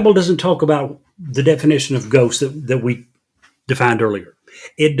 the Bible doesn't talk about the definition of ghost that we defined earlier.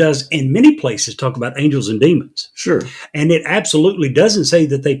 It does, in many places, talk about angels and demons. Sure. And it absolutely doesn't say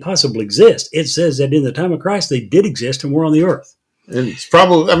that they possibly exist. It says that in the time of Christ, they did exist and were on the earth. And it's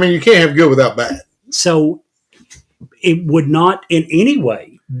probably, you can't have good without bad. So it would not in any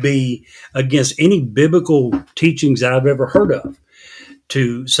way be against any biblical teachings that I've ever heard of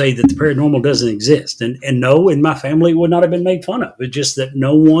to say that the paranormal doesn't exist. And no, in my family, it would not have been made fun of. It's just that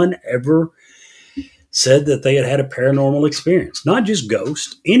no one ever said that they had had a paranormal experience. Not just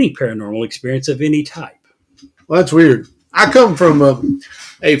ghost, any paranormal experience of any type. Well, that's weird. I come from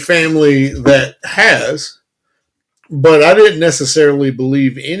a family that has, but I didn't necessarily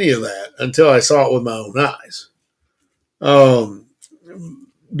believe any of that until I saw it with my own eyes.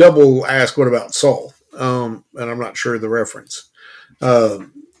 Double ask, what about Saul? And I'm not sure the reference.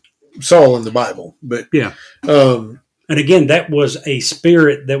 Saul in the Bible, but yeah. And again, that was a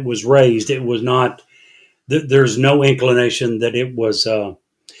spirit that was raised. It was not, there's no inclination that it was,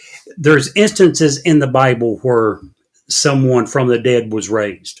 there's instances in the Bible where someone from the dead was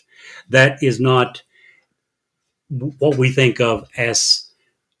raised. That is not what we think of as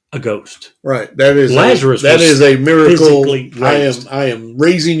a ghost. Right. That is Lazarus. That is a miracle. I am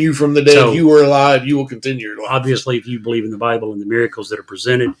raising you from the dead. So, you are alive. You will continue your life. Obviously, if you believe in the Bible and the miracles that are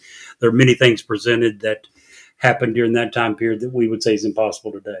presented, there are many things presented that happened during that time period that we would say is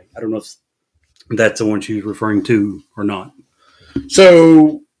impossible today. I don't know if that's the one she's referring to or not.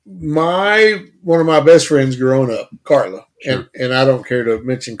 So one of my best friends growing up, Carla, and I don't care to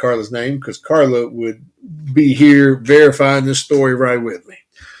mention Carla's name because Carla would be here verifying this story right with me.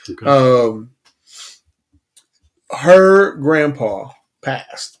 Okay. Her grandpa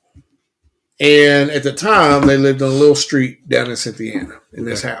passed. And at the time, they lived on a little street down in Cynthiana in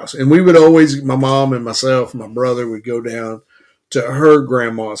this house. And we would always, my mom and myself, and my brother would go down to her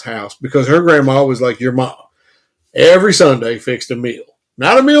grandma's house because her grandma was like your mom. Every Sunday fixed a meal.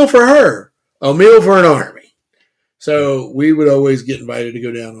 Not a meal for her, a meal for an army. So we would always get invited to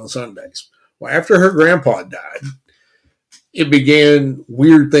go down on Sundays. Well, after her grandpa died,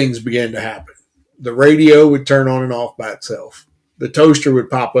 weird things began to happen. The radio would turn on and off by itself. The toaster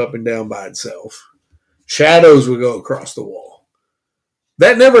would pop up and down by itself. Shadows would go across the wall.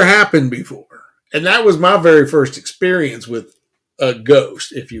 That never happened before. And that was my very first experience with a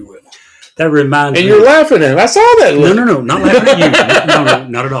ghost, if you will. That reminds me. And you're laughing at it. I saw that look. No, not laughing at you. No,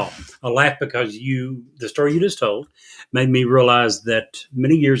 not at all. I laugh because the story you just told made me realize that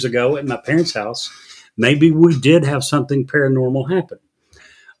many years ago at my parents' house, maybe we did have something paranormal happen.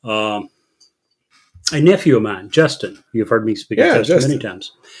 A nephew of mine, Justin, you've heard me speak of Justin many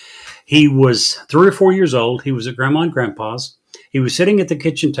times. He was 3 or 4 years old. He was at Grandma and Grandpa's. He was sitting at the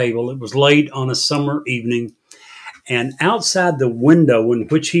kitchen table. It was late on a summer evening. And outside the window in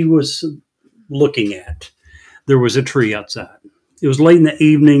which he was looking at, there was a tree outside. It was late in the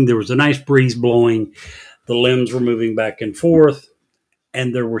evening. There was a nice breeze blowing. The limbs were moving back and forth.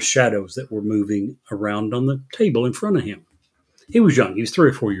 And there were shadows that were moving around on the table in front of him. He was young. He was 3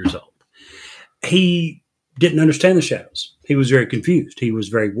 or 4 years old. He didn't understand the shadows. He was very confused. He was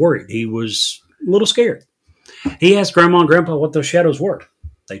very worried. He was a little scared. He asked Grandma and Grandpa what those shadows were.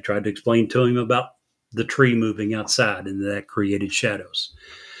 They tried to explain to him about the tree moving outside and that created shadows.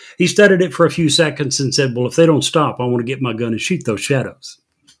 He studied it for a few seconds and said, well, if they don't stop, I want to get my gun and shoot those shadows.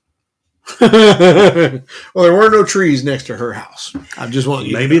 Well, there were no trees next to her house. I just want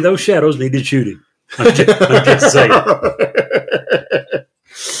you Maybe those shadows needed shooting. I'm just saying.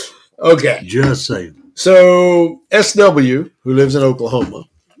 Okay. Just saying. So SW, who lives in Oklahoma,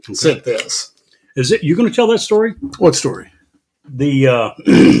 sent this. Is it you going to tell that story? What story?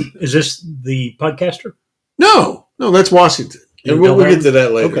 Is this the podcaster? No, that's Washington. And we'll get to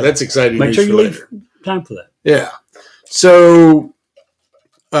that later. Okay. That's exciting. Make sure you leave time for that. Yeah. So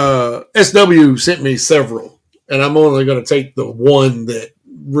SW sent me several, and I'm only going to take the one that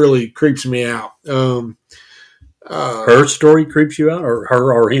really creeps me out. Her story creeps you out, or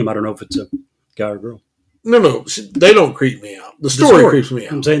her or him? I don't know if it's a guy or girl. No, they don't creep me out. The story creeps me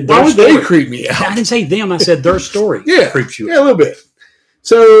out. I'm saying why would they creep me out? I didn't say them. I said their story creeps you out. Yeah, a little bit.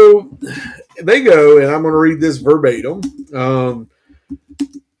 So they go, and I'm going to read this verbatim.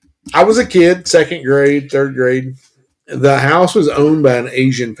 I was a kid, 2nd grade, 3rd grade. The house was owned by an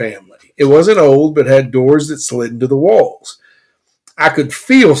Asian family. It wasn't old, but had doors that slid into the walls. I could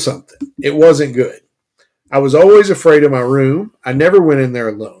feel something. It wasn't good. I was always afraid of my room. I never went in there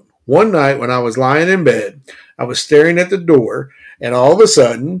alone. One night when I was lying in bed, I was staring at the door, and all of a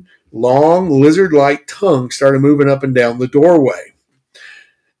sudden, long lizard-like tongue started moving up and down the doorway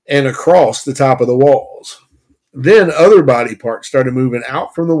and across the top of the walls. Then other body parts started moving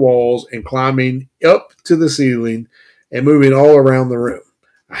out from the walls and climbing up to the ceiling and moving all around the room.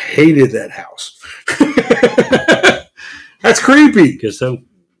 I hated that house. That's creepy. Guess so.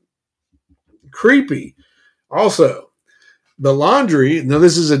 Creepy. Also, the laundry. Now,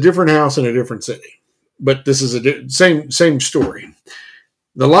 this is a different house in a different city, but this is a same story.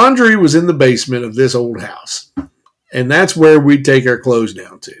 The laundry was in the basement of this old house, and that's where we'd take our clothes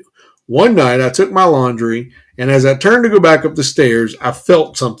down to. One night, I took my laundry, and as I turned to go back up the stairs, I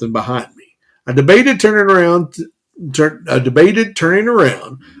felt something behind me. I debated turning around,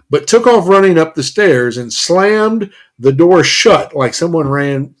 but took off running up the stairs and slammed the door shut like someone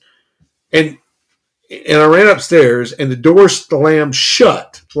ran. And I ran upstairs, and the door slammed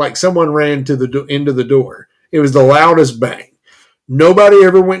shut like someone ran into the door. It was the loudest bang. Nobody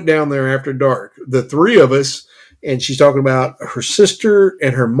ever went down there after dark. The 3 of us, and she's talking about her sister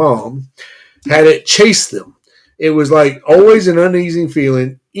and her mom, had it chase them. It was like always an uneasy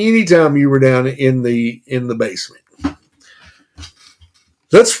feeling anytime you were down in the basement.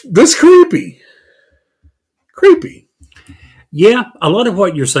 That's creepy. Creepy. Yeah, a lot of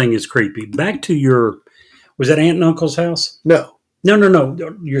what you're saying is creepy. Back to was that aunt and uncle's house? No.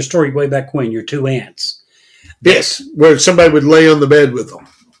 Your story way back when, your 2 aunts. Yes, where somebody would lay on the bed with them.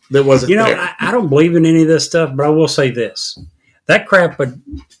 That wasn't there. I don't believe in any of this stuff, but I will say this. That crap would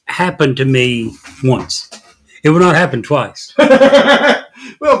happen to me once. It would not happen twice. Well,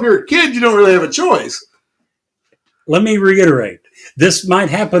 if you're a kid, you don't really have a choice. Let me reiterate. This might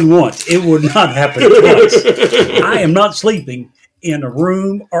happen once. It would not happen twice. I am not sleeping in a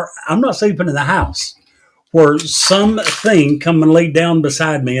room, or I'm not sleeping in the house where something come and lay down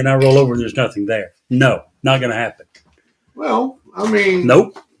beside me and I roll over and there's nothing there. No, not going to happen. Well, I mean,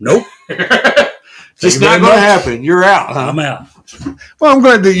 Nope. Just not going to happen. You're out. Huh? I'm out. Well, I'm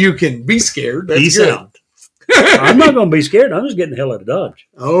glad that you can be scared. That's Peace good. out. I'm not going to be scared. I'm just getting the hell out of Dodge.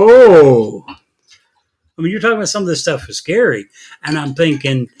 Oh. I mean, you're talking about some of this stuff is scary, and I'm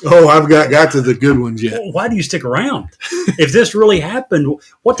thinking, Oh, I've got to the good ones yet. well, why do you stick around? If this really happened,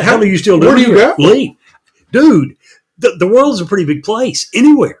 what the hell are you still doing? Where do you here? go? Leave. Dude, the world's a pretty big place.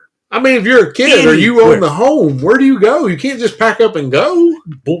 Anywhere. I mean, if you're a kid or you own the home, where do you go? You can't just pack up and go.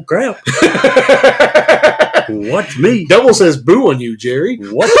 Bull crap. Watch me. Double says boo on you, Jerry.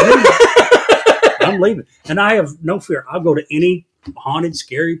 Watch me. I'm leaving. And I have no fear. I'll go to any haunted,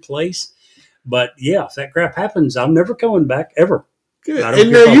 scary place. But yeah, if that crap happens, I'm never coming back ever. Good. I don't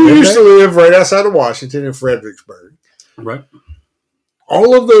And care if I you live used there. to live right outside of Washington in Fredericksburg. Right.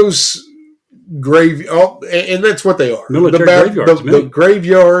 All of those and that's what they are. Military graveyards. The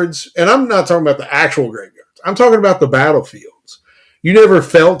graveyards, and I'm not talking about the actual graveyards. I'm talking about the battlefields. You never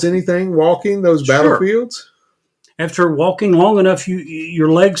felt anything walking those Sure. battlefields? After walking long enough,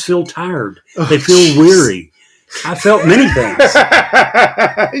 your legs feel tired. They feel weary. I felt many things.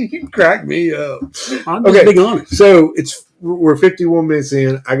 You crack me up. I'm just being honest. So we're 51 minutes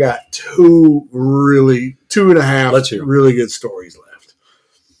in. I got two and a half Let's hear 'em. really good stories left.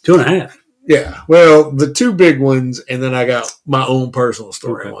 2.5. Yeah. Well, the two big ones, and then I got my own personal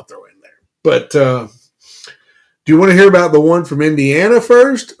story I want to throw in there. But do you want to hear about the one from Indiana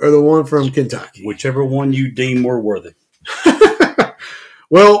first or the one from Kentucky? Whichever one you deem more worthy.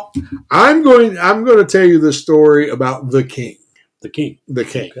 Well, I'm going to tell you the story about the king. The king. The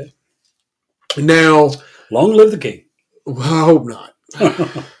king. Okay. Now, Long live the king. well, I hope not,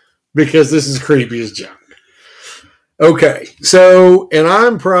 because this is creepy as junk. Okay, so, and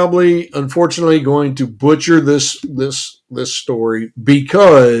I'm probably, unfortunately, going to butcher this story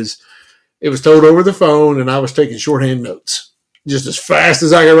because it was told over the phone, and I was taking shorthand notes just as fast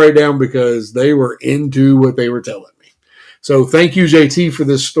as I could write down because they were into what they were telling me. So, thank you, JT, for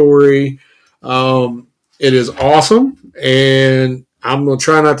this story. It is awesome, and I'm going to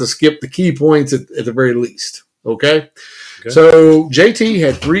try not to skip the key points at the very least. Okay? So, JT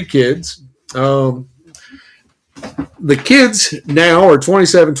had 3 kids. The kids now are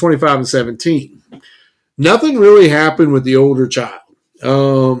 27, 25, and 17. Nothing really happened with the older child.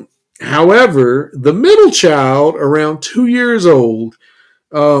 However, the middle child, around 2 years old,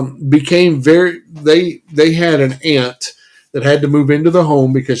 became they had an aunt that had to move into the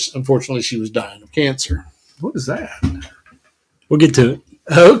home because, unfortunately, she was dying of cancer. What is that? We'll get to it.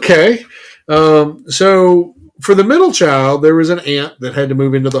 Okay. So for the middle child, there was an aunt that had to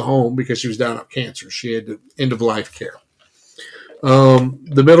move into the home because she was dying of cancer. She had end-of-life care.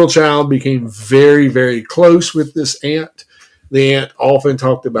 The middle child became very, very close with this aunt. The aunt often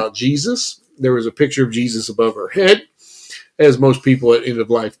talked about Jesus. There was a picture of Jesus above her head. As most people at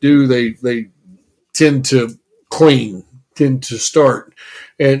end-of-life do, they tend to clean, tend to start.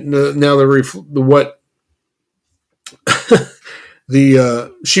 And now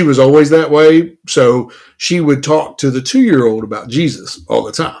she was always that way, so she would talk to the 2-year-old about Jesus all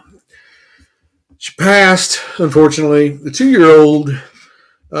the time. She passed, unfortunately. The 2-year-old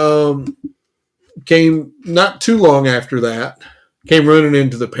came not too long after that, came running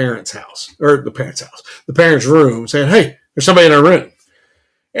into the parents' room, saying, "Hey, there's somebody in our room."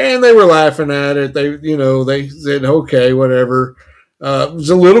 And they were laughing at it. They said, "Okay, whatever." Was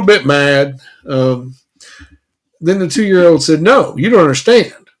a little bit mad. Then the 2-year-old said, "No, you don't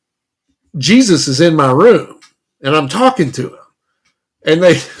understand. Jesus is in my room, and I'm talking to him." And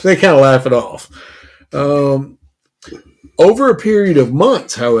they kind of laugh it off. Over a period of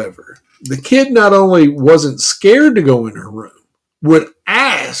months, however, the kid not only wasn't scared to go in her room, would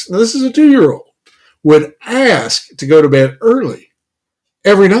ask, now this is a 2-year-old, would ask to go to bed early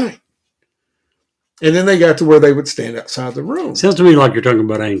every night. And then they got to where they would stand outside the room. Sounds to me like you're talking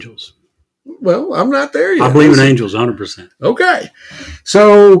about angels. Well, I'm not there yet. I believe in angels 100%. Okay.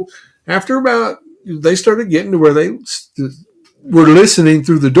 So after they started getting to where they were listening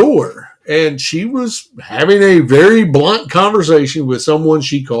through the door, and she was having a very blunt conversation with someone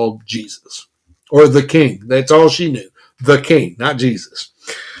she called Jesus or the King. That's all she knew. The King, not Jesus.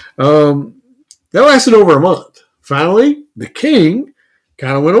 That lasted over a month. Finally, the King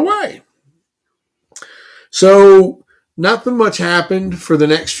kind of went away. So nothing much happened for the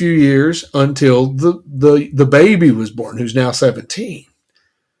next few years until the baby was born, who's now 17.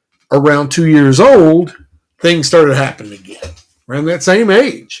 Around 2 years old, things started happening again, around that same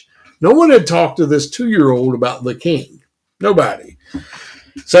age. No one had talked to this 2-year-old about the king. Nobody.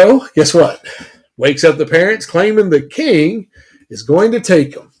 So, guess what? Wakes up the parents claiming the king is going to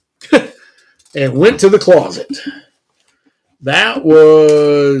take them and went to the closet. That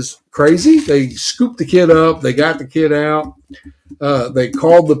was crazy. They scooped the kid up. They got the kid out. They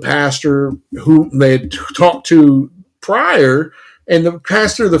called the pastor who they had talked to prior. And the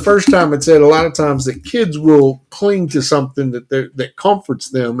pastor, the first time, had said a lot of times that kids will cling to something that comforts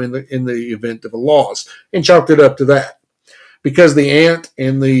them in the event of a loss, and chalked it up to that. Because the aunt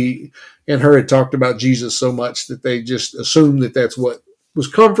and her had talked about Jesus so much that they just assumed that that's what was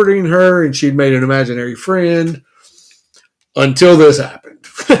comforting her, and she'd made an imaginary friend until this happened.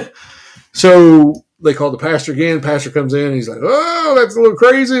 So they called the pastor again. The pastor comes in. And he's like, oh, that's a little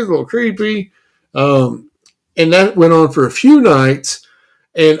crazy, a little creepy. And that went on for a few nights.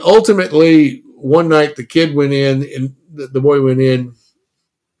 And ultimately, one night the kid went in, and the boy went in.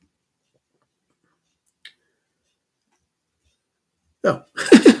 No.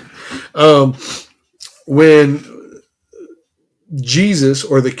 When Jesus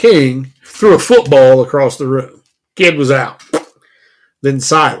or the king threw a football across the room. Kid was out. Then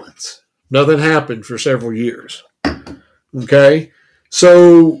silence. Nothing happened for several years. Okay?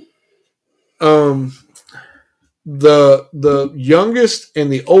 So the youngest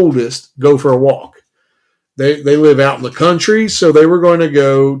and the oldest go for a walk. They live out in the country, so they were going to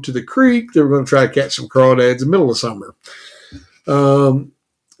go to the creek. They were going to try to catch some crawdads in the middle of summer.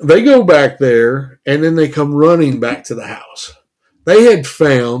 They go back there, and then they come running back to the house. They had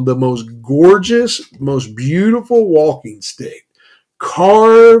found the most gorgeous, most beautiful walking stick,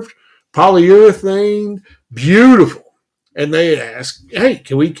 carved, polyurethane, beautiful. And they asked, hey,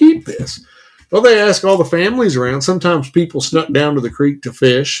 can we keep this? Well, they asked all the families around. Sometimes people snuck down to the creek to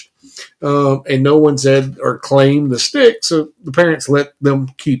fish, and no one said or claimed the stick, so the parents let them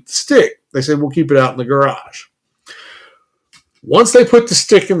keep the stick. They said, we'll keep it out in the garage. Once they put the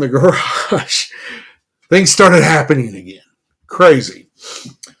stick in the garage, things started happening again. Crazy.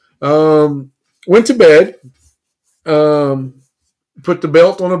 Went to bed. Put the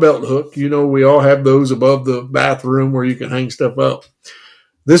belt on a belt hook. You know, we all have those above the bathroom where you can hang stuff up.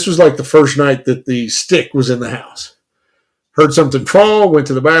 This was like the first night that the stick was in the house. Heard something fall, went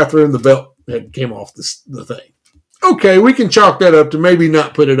to the bathroom, the belt had came off the thing. Okay, we can chalk that up to maybe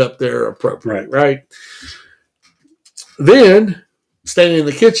not put it up there appropriately, right? Then, standing in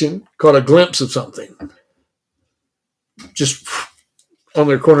the kitchen, caught a glimpse of something. Just on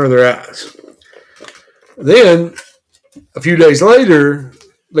the corner of their eyes. Then, a few days later,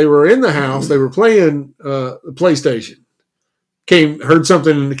 they were in the house. They were playing the PlayStation. Heard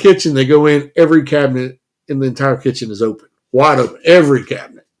something in the kitchen. They go in. Every cabinet in the entire kitchen is open. Wide open. Every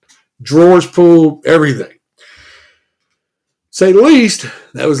cabinet. Drawers pulled. Everything. Say the least,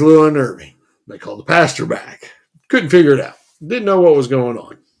 that was a little unnerving. They called the pastor back. Couldn't figure it out. Didn't know what was going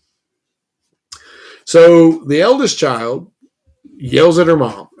on. So the eldest child yells at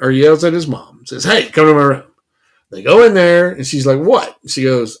his mom, says, hey, come to my room. They go in there, and she's like, what? She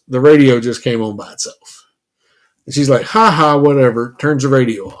goes, the radio just came on by itself. And she's like, ha, whatever, turns the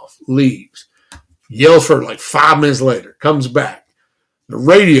radio off, leaves. Yells for like 5 minutes later, comes back. The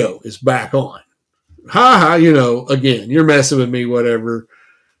radio is back on. Ha, again, you're messing with me, whatever.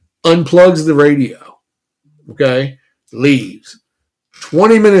 Unplugs the radio. Okay? Leaves.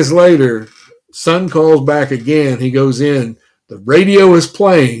 20 minutes later, son calls back again. He goes in. The radio is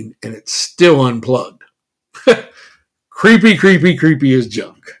playing, and it's still unplugged. Creepy as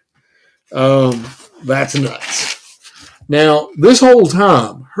junk. That's nuts. Now, this whole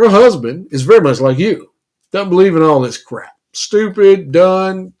time, her husband is very much like you. Doesn't believe in all this crap. Stupid,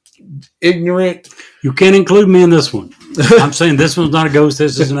 done, ignorant. You can't include me in this one. I'm saying this one's not a ghost.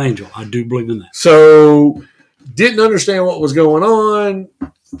 This is an angel. I do believe in that. So, didn't understand what was going on.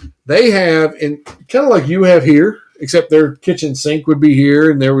 They have, and kind of like you have here, except their kitchen sink would be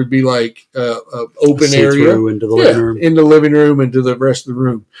here, and there would be like an open area into the living room. In the living room and to the rest of the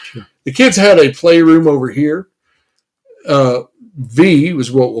room. Sure. The kids had a playroom over here. V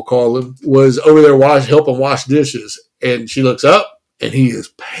was what we'll call him, was over there helping wash dishes, and she looks up, and he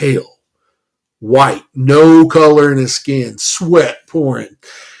is pale, white, no color in his skin, sweat pouring,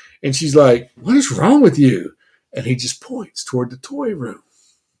 and she's like, "What is wrong with you?" And he just points toward the toy room.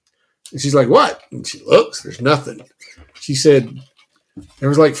 And she's like, what? And she looks, there's nothing. She said, there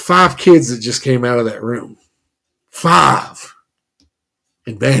was like 5 kids that just came out of that room. 5.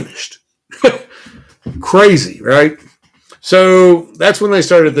 And vanished. Crazy, right? So that's when they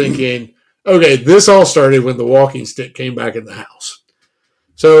started thinking, okay, this all started when the walking stick came back in the house.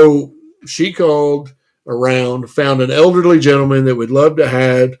 So she called around found an elderly gentleman that would love to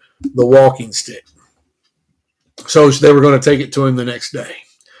have the walking stick. So they were going to take it to him the next day.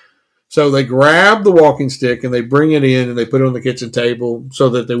 So they grab the walking stick and they bring it in and they put it on the kitchen table so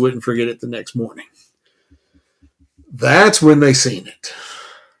that they wouldn't forget it the next morning. That's when they seen it.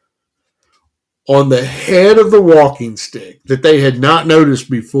 On the head of the walking stick that they had not noticed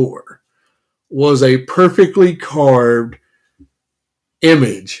before was a perfectly carved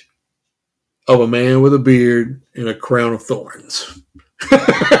image of a man with a beard and a crown of thorns.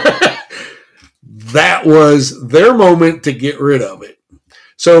 That was their moment to get rid of it.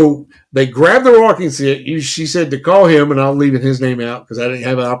 So they grabbed the walking stick. She said to call him, and I'll leave his name out because I didn't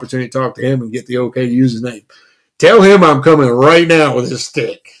have an opportunity to talk to him and get the okay to use his name. Tell him I'm coming right now with his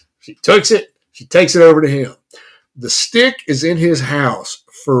stick. She takes it. She takes it over to him. The stick is in his house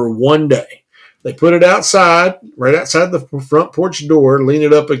for one day. They put it outside, right outside the front porch door, lean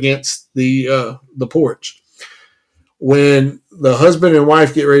it up against the porch. When the husband and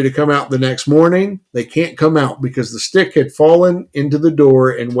wife get ready to come out the next morning, they can't come out because the stick had fallen into the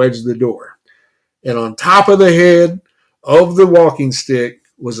door and wedged the door. And on top of the head of the walking stick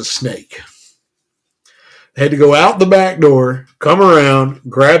was a snake. They had to go out the back door, come around,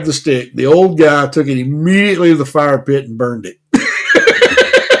 grab the stick. The old guy took it immediately to the fire pit and burned it.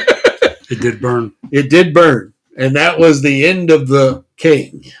 It did burn. It did burn. And that was the end of the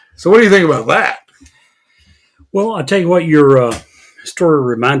king. So what do you think about that? Well, I'll tell you what your story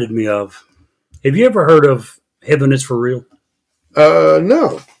reminded me of. Have you ever heard of Heaven is for Real?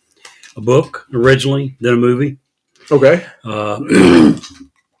 No. A book originally, then a movie. Okay.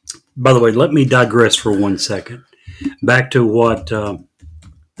 By the way, let me digress for 1 second. Back to what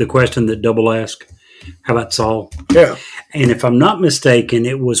the question that Double asked. How about Saul? Yeah. And if I'm not mistaken,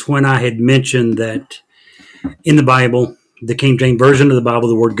 it was when I had mentioned that in the Bible, the King James Version of the Bible,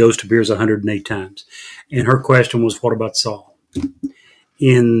 the word ghost appears 108 times. And her question was, what about Saul?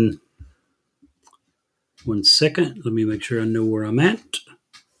 In 1 second, let me make sure I know where I'm at.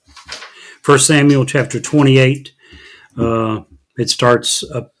 1 Samuel chapter 28. It starts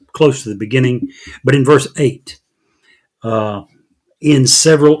up close to the beginning. But in verse 8, in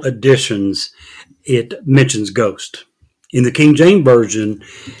several editions, it mentions ghost. In the King James Version,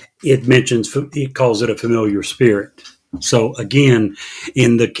 it calls it a familiar spirit. So again,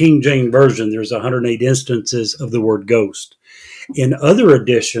 in the King James Version, there's 108 instances of the word ghost. In other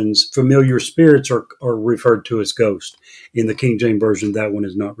editions, familiar spirits are referred to as ghost. In the King James Version, that one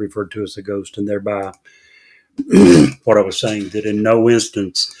is not referred to as a ghost, and thereby what I was saying, that in no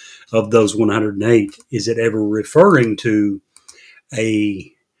instance of those 108 is it ever referring to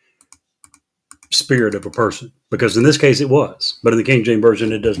a spirit of a person, because in this case it was. But in the King James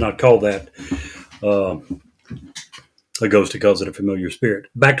Version, it does not call that a ghost. It calls it a familiar spirit.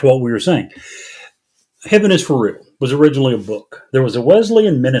 Back to what we were saying. Heaven is for Real was originally a book. There was a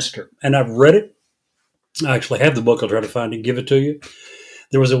Wesleyan minister, and I've read it. I actually have the book. I'll try to find it and give it to you.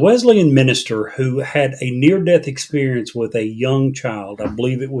 There was a Wesleyan minister who had a near-death experience with a young child. I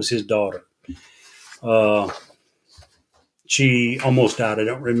believe it was his daughter. She almost died. I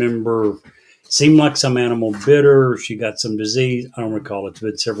don't remember. Seemed like some animal bit her. She got some disease. I don't recall. It's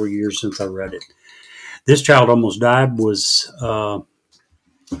been several years since I read it. This child almost died,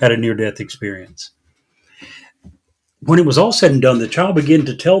 had a near-death experience. When it was all said and done, the child began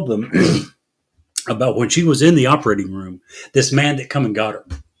to tell them about when she was in the operating room, this man that come and got her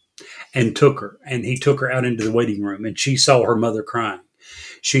and took her, and he took her out into the waiting room, and she saw her mother crying.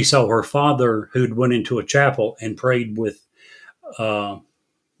 She saw her father, who'd went into a chapel and prayed with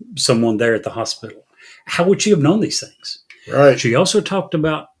someone there at the hospital. How would she have known these things? Right. She also talked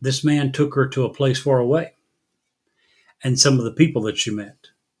about this man took her to a place far away and some of the people that she met.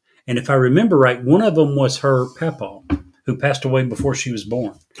 And if I remember right, one of them was her papa, who passed away before she was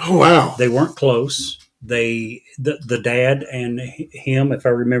born. Oh, wow. They weren't close. The dad and him, if I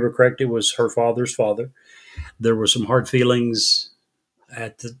remember correct, it was her father's father. There were some hard feelings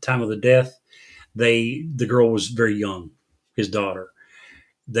at the time of the death. The girl was very young, his daughter.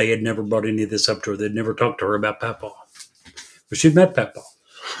 They had never brought any of this up to her. They'd never talked to her about Papa. But she'd met Papa.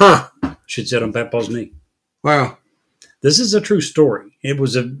 Huh. She'd sat on Papa's knee. Wow. This is a true story. It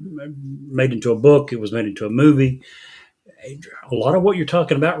was made into a book. It was made into a movie. A lot of what you're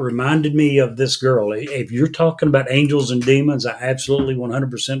talking about reminded me of this girl. If you're talking about angels and demons, I absolutely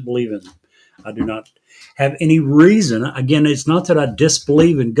 100% believe in them. I do not have any reason. Again, it's not that I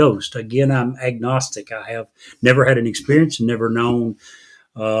disbelieve in ghosts. Again, I'm agnostic. I have never had an experience, never known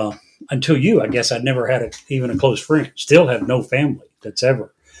until you. I guess I'd never had even a close friend. Still have no family that's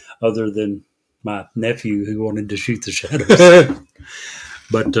ever, other than my nephew who wanted to shoot the shadows.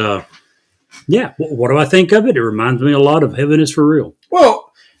 But Yeah. What do I think of it? It reminds me a lot of Heaven is for Real.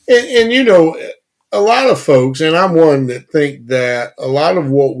 Well, and a lot of folks, and I'm one that think that a lot of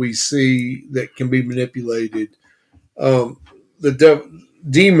what we see that can be manipulated,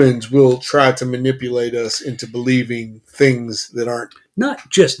 demons will try to manipulate us into believing things that aren't. Not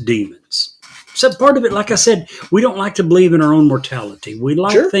just demons. So part of it, like I said, we don't like to believe in our own mortality. We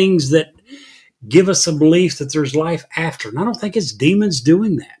like things that give us a belief that there's life after. And I don't think it's demons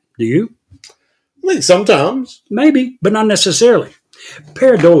doing that. Do you? I think sometimes. Maybe, but not necessarily.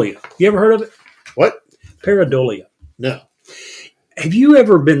 Pareidolia. You ever heard of it? What? Pareidolia. No. Have you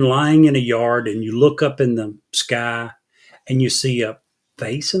ever been lying in a yard and you look up in the sky and you see a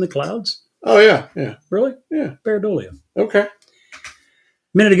face in the clouds? Oh, yeah. Yeah. Really? Yeah. Pareidolia. Okay.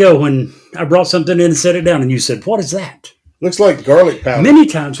 A minute ago when I brought something in and set it down and you said, what is that? Looks like garlic powder. Many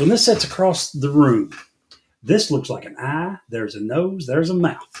times when this sits across the room, this looks like an eye, there's a nose, there's a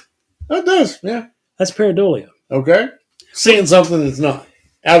mouth. It does, yeah. That's pareidolia. Okay. Seeing something that's not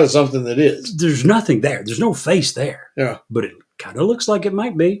out of something that is. There's nothing there. There's no face there. Yeah. But it kind of looks like it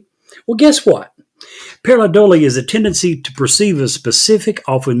might be. Well, guess what? Pareidolia is a tendency to perceive a specific,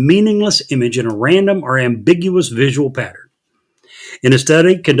 often meaningless image in a random or ambiguous visual pattern. In a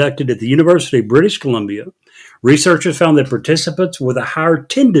study conducted at the University of British Columbia, researchers found that participants with a higher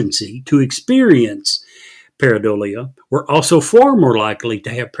tendency to experience pareidolia were also far more likely to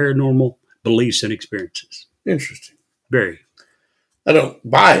have paranormal beliefs and experiences. Interesting. Very. I don't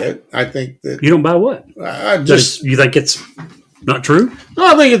buy it. I think that... You don't buy what? You think it's not true? No,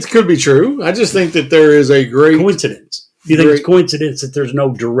 I think it could be true. I just think that there is a great... Coincidence. You think it's coincidence that there's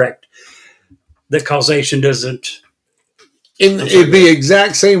no direct... That causation doesn't... In the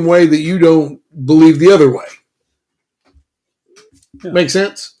exact same way that you don't believe the other way. Yeah. Make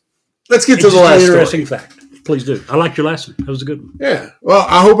sense? Let's get to the last interesting fact. Please do. I liked your last one. That was a good one. Yeah. Well,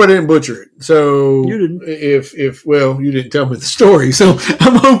 I hope I didn't butcher it. So you didn't. If you didn't tell me the story. So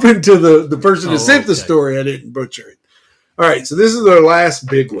I'm hoping to the person who sent the story, I didn't butcher it. All right. So this is our last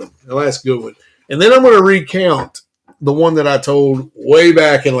big one, the last good one. And then I'm going to recount the one that I told way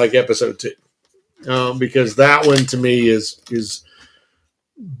back in like episode 2. Because that one to me is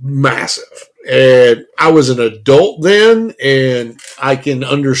massive. And I was an adult then, and I can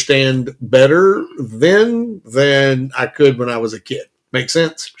understand better then than I could when I was a kid. Make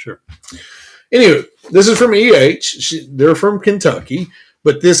sense? Sure. Anyway, this is from EH. They're from Kentucky,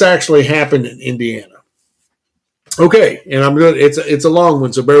 but this actually happened in Indiana. Okay, and I'm good. It's a long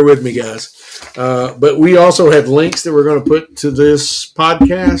one, so bear with me, guys. But we also have links that we're going to put to this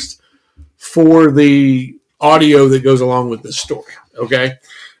podcast for the audio that goes along with this story. Okay.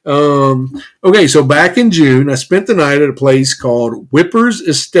 Okay, so back in June, I spent the night at a place called Whipper's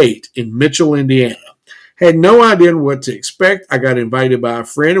Estate in Mitchell, Indiana. Had no idea what to expect. I got invited by a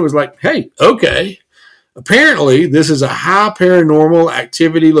friend who was like, hey, okay. Apparently, this is a high paranormal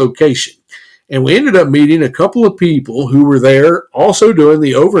activity location. And we ended up meeting a couple of people who were there also doing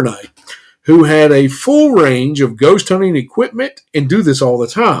the overnight, who had a full range of ghost hunting equipment and do this all the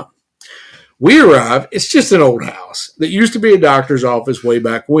time. We arrived. It's just an old house that used to be a doctor's office way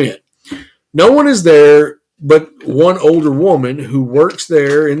back when. No one is there but one older woman who works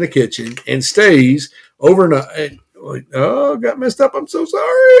there in the kitchen and stays overnight. Oh, got messed up. I'm so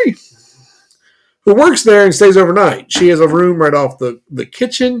sorry. Who works there and stays overnight. She has a room right off the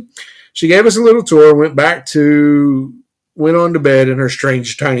kitchen. She gave us a little tour, went on to bed in her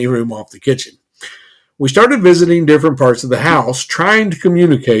strange tiny room off the kitchen. We started visiting different parts of the house, trying to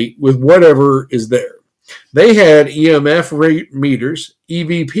communicate with whatever is there. They had EMF rate meters,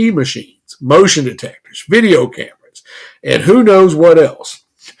 EVP machines, motion detectors, video cameras, and who knows what else.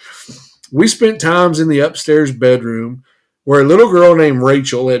 We spent times in the upstairs bedroom where a little girl named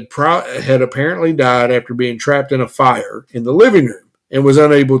Rachel had apparently died after being trapped in a fire in the living room and was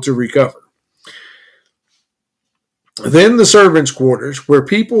unable to recover. Then the servants' quarters, where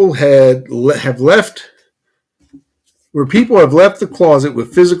people have left the closet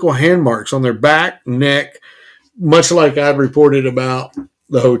with physical hand marks on their back, neck, much like I'd reported about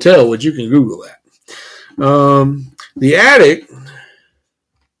the hotel, which you can Google that. The attic,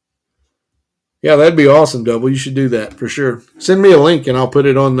 yeah, that'd be awesome, Double. You should do that for sure. Send me a link and I'll put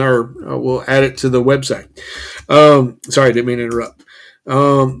it on there. We'll add it to the website. Sorry, I didn't mean to interrupt.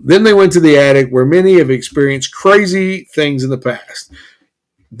 Then they went to the attic where many have experienced crazy things in the past.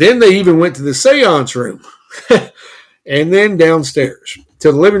 Then they even went to the seance room and then downstairs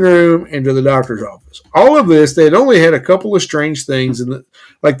to the living room and to the doctor's office. All of this, they had only had a couple of strange things,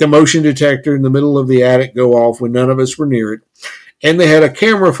 like the motion detector in the middle of the attic go off when none of us were near it. And they had a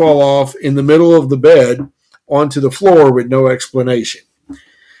camera fall off in the middle of the bed onto the floor with no explanation.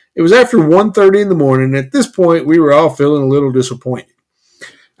 It was after 1:30 in the morning. At this point, we were all feeling a little disappointed.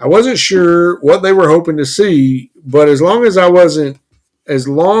 I wasn't sure what they were hoping to see, but I was in as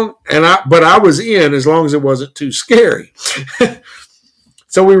long as it wasn't too scary.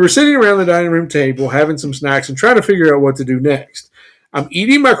 So we were sitting around the dining room table, having some snacks and trying to figure out what to do next. I'm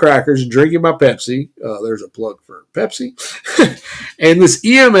eating my crackers and drinking my Pepsi. There's a plug for Pepsi. And this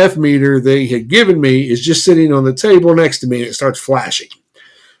EMF meter they had given me is just sitting on the table next to me, and it starts flashing.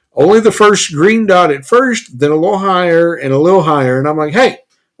 Only the first green dot at first, then a little higher and a little higher. And I'm like, hey,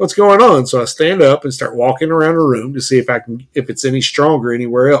 what's going on? So I stand up and start walking around the room to see if it's any stronger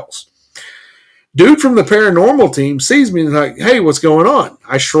anywhere else. Dude from the paranormal team sees me and is like, hey, what's going on?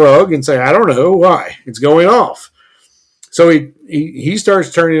 I shrug and say, I don't know why. It's going off. So he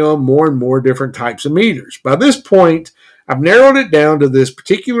starts turning on more and more different types of meters. By this point, I've narrowed it down to this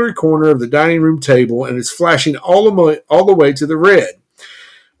particular corner of the dining room table, and it's flashing all the way to the red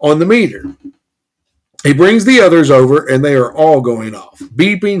on the meter. He brings the others over, and they are all going off.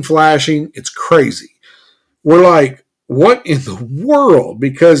 Beeping, flashing, it's crazy. We're like, what in the world?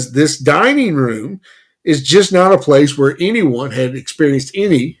 Because this dining room is just not a place where anyone had experienced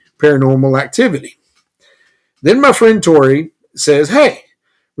any paranormal activity. Then my friend Tori says, hey,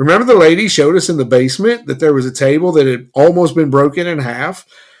 remember the lady showed us in the basement that there was a table that had almost been broken in half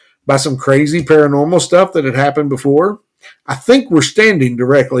by some crazy paranormal stuff that had happened before? I think we're standing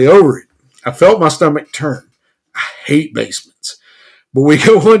directly over it. I felt my stomach turn. I hate basements. But we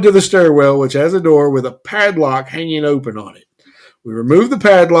go into the stairwell, which has a door with a padlock hanging open on it. We remove the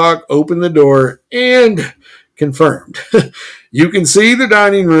padlock, open the door, and confirmed. You can see the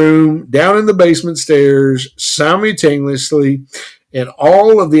dining room down in the basement stairs simultaneously, and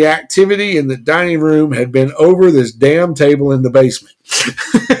all of the activity in the dining room had been over this damn table in the basement.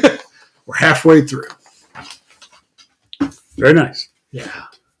 We're halfway through. Very nice. Yeah.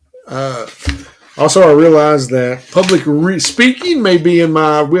 Also, I realized that public speaking may be in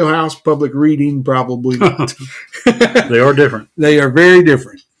my wheelhouse. Public reading, probably not. They are different. They are very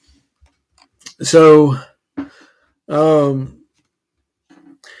different. So,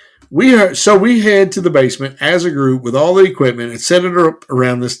 we head to the basement as a group with all the equipment and set it up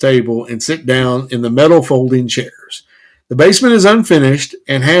around this table and sit down in the metal folding chairs. The basement is unfinished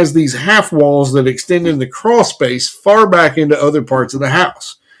and has these half walls that extend in the crawl space far back into other parts of the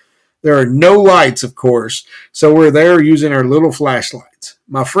house. There are no lights, of course, so we're there using our little flashlights.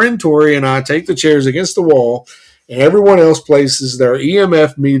 My friend Tori and I take the chairs against the wall, and everyone else places their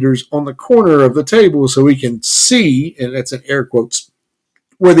EMF meters on the corner of the table so we can see, and that's in air quotes,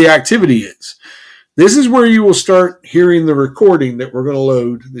 where the activity is. This is where you will start hearing the recording that we're going to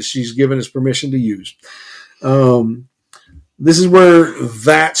load that she's given us permission to use. This is where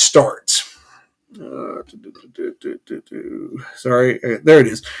that starts. Sorry, there it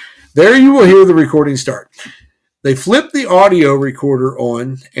is. There you will hear the recording start. They flip the audio recorder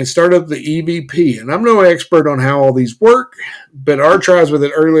on and start up the EVP. And I'm no expert on how all these work, but our tries with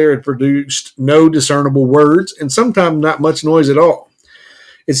it earlier had produced no discernible words and sometimes not much noise at all.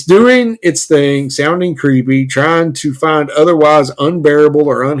 It's doing its thing, sounding creepy, trying to find otherwise unbearable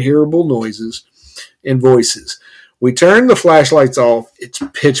or unhearable noises and voices. We turn the flashlights off. It's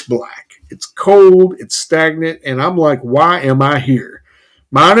pitch black. It's cold. It's stagnant. And I'm like, why am I here?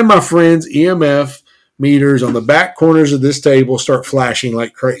 Mine and my friend's EMF meters on the back corners of this table start flashing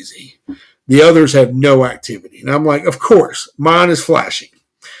like crazy. The others have no activity. And I'm like, of course, mine is flashing.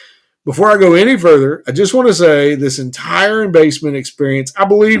 Before I go any further, I just want to say this entire basement experience, I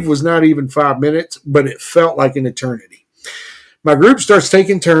believe, was not even 5 minutes, but it felt like an eternity. My group starts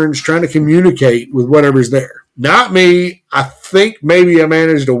taking turns trying to communicate with whatever's there. Not me. I think maybe I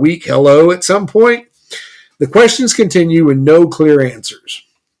managed a weak hello at some point. The questions continue with no clear answers.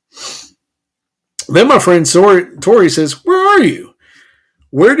 Then my friend Tori says, where are you?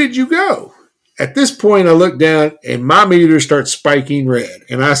 Where did you go? At this point, I look down and my meter starts spiking red.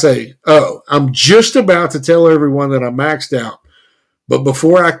 And I say, oh, I'm just about to tell everyone that I'm maxed out. But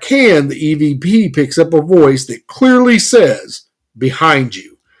before I can, the EVP picks up a voice that clearly says, behind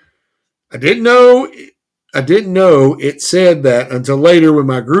you. I didn't know it said that until later when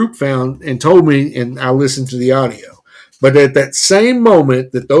my group found and told me, and I listened to the audio. But at that same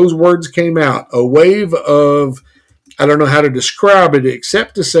moment that those words came out, a wave of, I don't know how to describe it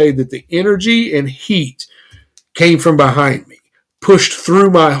except to say that the energy and heat came from behind me, pushed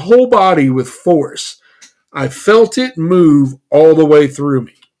through my whole body with force. I felt it move all the way through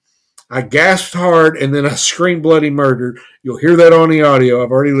me. I gasped hard and then I screamed bloody murder. You'll hear that on the audio.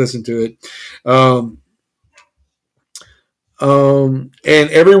 I've already listened to it. And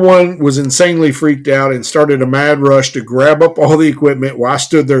everyone was insanely freaked out and started a mad rush to grab up all the equipment while I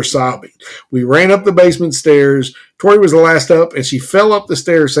stood there sobbing. We ran up the basement stairs. Tori was the last up, and she fell up the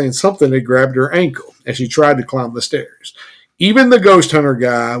stairs saying something had grabbed her ankle as she tried to climb the stairs. Even the ghost hunter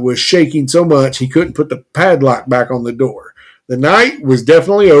guy was shaking so much he couldn't put the padlock back on the door. The night was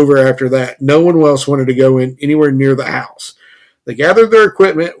definitely over after that. No one else wanted to go in anywhere near the house. They gathered their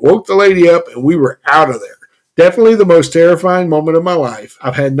equipment, woke the lady up, and we were out of there. Definitely the most terrifying moment of my life.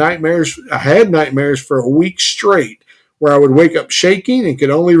 I had nightmares for a week straight where I would wake up shaking and could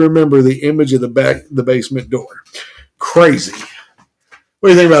only remember the image of the basement door. Crazy. What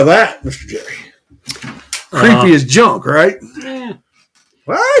do you think about that, Mr. Jerry? Creepy as junk, right? Yeah.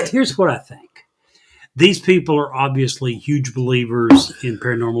 What? Here's what I think. These people are obviously huge believers in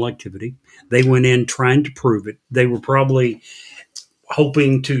paranormal activity. They went in trying to prove it. They were probably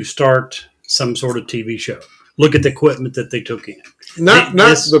hoping to start some sort of TV show. Look at the equipment that they took in. Not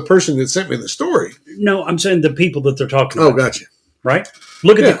the person that sent me the story. No, I'm saying the people that they're talking about. Oh, gotcha. Right?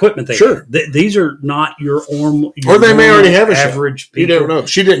 Look at the equipment they sure. have. These are not your or they may already have a average show. people. You don't know.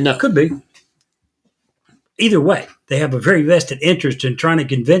 She didn't know. Could be. Either way, they have a very vested interest in trying to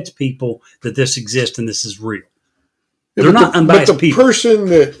convince people that this exists and this is real. They're not unbiased people.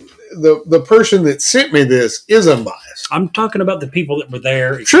 The person that sent me this is unbiased. I'm talking about the people that were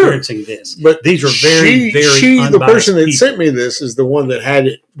there experiencing this. But these are very unbiased the person that people. sent me this is the one that had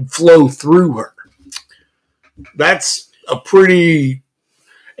it flow through her. That's a pretty,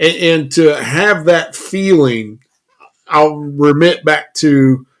 and to have that feeling, I'll remit back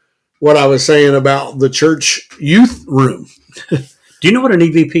to what I was saying about the church youth room. Do you know what an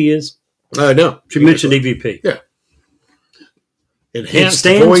EVP is? No. She mentioned EVP. Yeah. It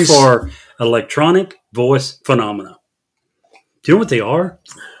stands for Electronic Voice Phenomena. Do you know what they are?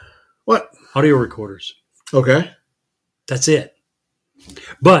 What? Audio recorders. Okay. That's it.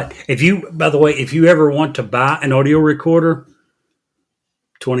 But by the way, if you ever want to buy an audio recorder,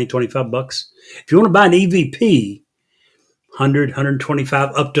 $25. If you want to buy an EVP, $100,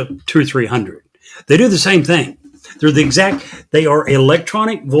 $125, up to $200 or $300. They do the same thing. They are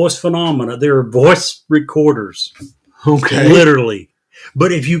electronic voice phenomena. They're voice recorders. Okay. Literally.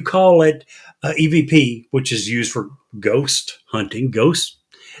 But if you call it EVP, which is used for ghost hunting,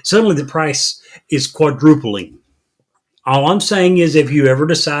 suddenly the price is quadrupling. All I'm saying is if you ever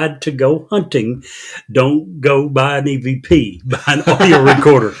decide to go hunting, don't go buy an EVP, buy an audio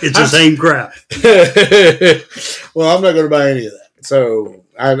recorder. It's the same crap. Well, I'm not going to buy any of that. So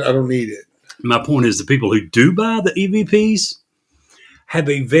I don't need it. My point is the people who do buy the EVPs have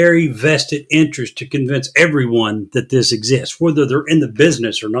a very vested interest to convince everyone that this exists, whether they're in the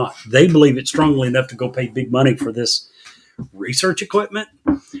business or not. They believe it strongly enough to go pay big money for this research equipment,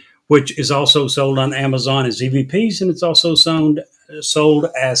 which is also sold on Amazon as EVPs, and it's also sold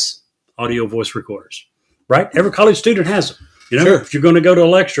as audio voice recorders. Right? Every college student has them. Sure. If you're going to go to a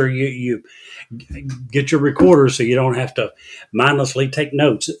lecture, you get your recorder so you don't have to mindlessly take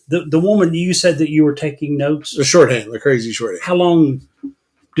notes. The woman, you said that you were taking notes. The shorthand, the crazy shorthand. How long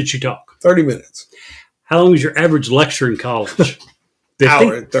did she talk? 30 minutes. How long is your average lecture in college? 50?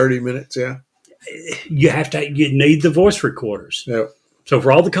 Hour and 30 minutes, yeah. You need the voice recorders. Yep. So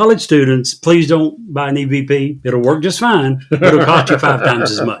for all the college students, please don't buy an EVP. It'll work just fine, but it'll cost you 5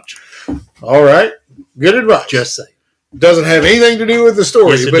 times as much. All right. Good advice. Just say. Doesn't have anything to do with the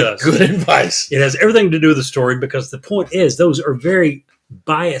story, yes, it but does. Good advice. It has everything to do with the story because the point is those are very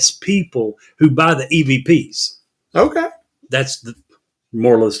biased people who buy the EVPs. Okay. That's the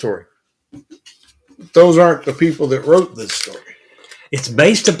moral of the story. Those aren't the people that wrote this story. It's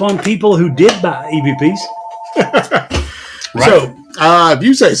based upon people who did buy EVPs. Right. So, if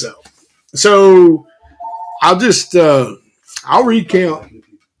you say so. So, I'll just I'll recount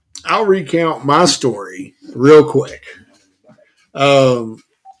my story real quick.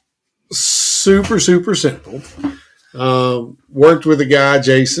 Super simple. Worked with a guy,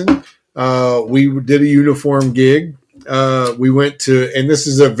 Jason. We did a uniform gig. We went to, and this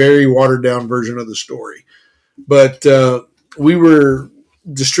is a very watered down version of the story, but we were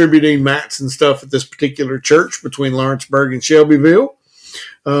distributing mats and stuff at this particular church between Lawrenceburg and Shelbyville.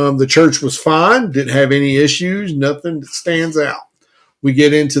 The church was fine, didn't have any issues, nothing that stands out. We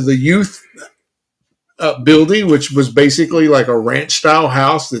get into the youth building, which was basically like a ranch style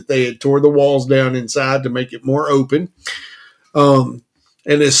house that they had tore the walls down inside to make it more open. And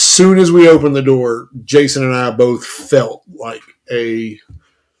as soon as we opened the door, Jason and I both felt like a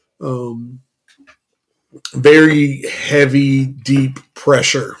very heavy, deep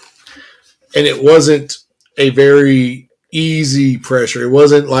pressure. And it wasn't a very easy pressure. It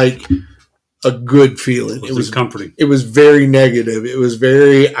wasn't like a good feeling. It was comforting. It was very negative. It was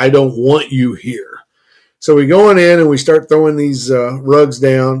very, I don't want you here. So we go in and we start throwing these rugs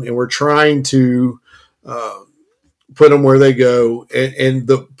down, and we're trying to put them where they go, and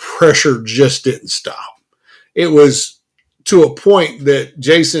the pressure just didn't stop. It was to a point that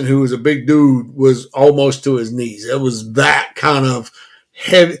Jason, who was a big dude, was almost to his knees. It was that kind of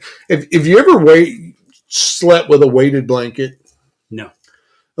heavy. If you ever slept with a weighted blanket? No.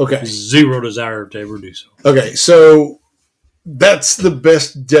 Okay. Zero desire to ever do so. Okay, so that's the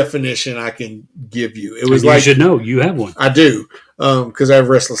best definition I can give you. It was you should know you have one. I do, because I have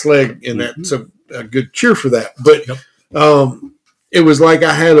restless leg, and that's a good cure for that. But it was like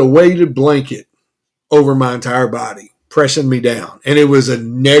I had a weighted blanket over my entire body, pressing me down, and it was a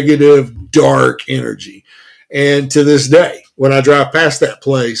negative, dark energy. And to this day, when I drive past that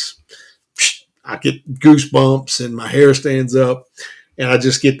place, I get goosebumps and my hair stands up, and I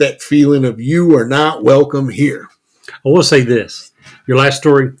just get that feeling of you are not welcome here. I will say this. Your last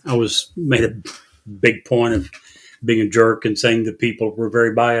story, I made a big point of being a jerk and saying that people were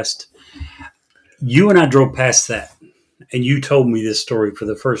very biased. You and I drove past that, and you told me this story for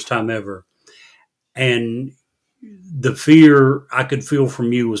the first time ever. And the fear I could feel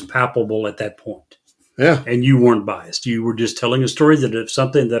from you was palpable at that point. Yeah. And you weren't biased. You were just telling a story that if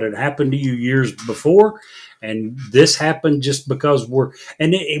something that had happened to you years before, and this happened just because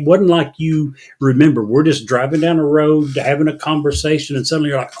and it wasn't like you remember, we're just driving down a road, having a conversation, and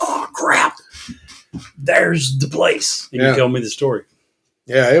suddenly you're like, oh, crap, there's the place. And you tell me the story.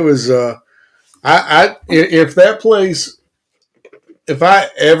 Yeah, it was, if that place, if I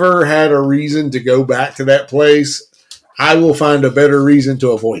ever had a reason to go back to that place, I will find a better reason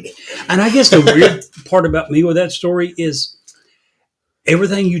to avoid it. And I guess the weird part about me with that story is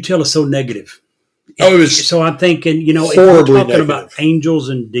everything you tell is so negative. So I'm thinking, if we're talking about angels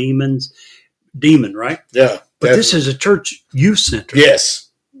and demons, right? Yeah. But definitely. This is a church youth center. Yes.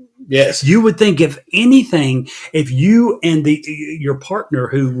 You would think, if anything, if you and your partner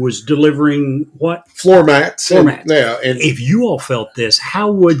who was delivering what? Floor mats. And if you all felt this, how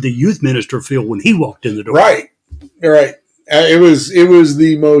would the youth minister feel when he walked in the door? Right. It was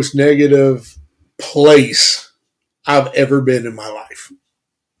the most negative place I've ever been in my life.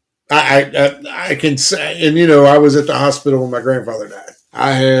 I can say, and I was at the hospital when my grandfather died.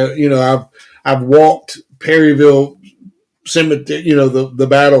 I have, I've walked Perryville Cemetery, the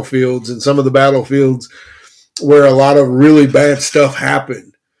battlefields, and some of the battlefields where a lot of really bad stuff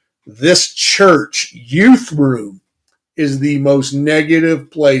happened. This church youth room is the most negative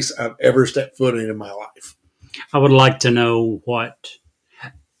place I've ever stepped foot in my life. I would like to know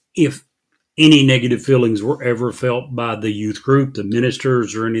if any negative feelings were ever felt by the youth group, the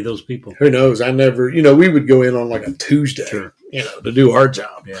ministers, or any of those people. Who knows? I never, we would go in on like a Tuesday, to do our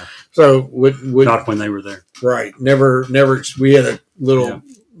job. Yeah. So not when they were there. Right. Never. We had a little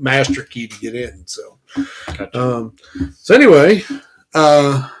master key to get in. So, gotcha. So anyway,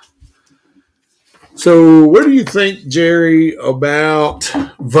 so what do you think, Jerry, about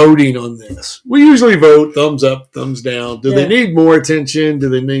voting on this? We usually vote thumbs up, thumbs down. Do they need more attention? Do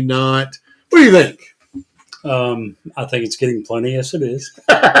they need not? What do you think? I think it's getting plenty as it is.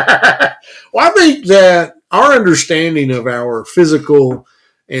 Well, I think that our understanding of our physical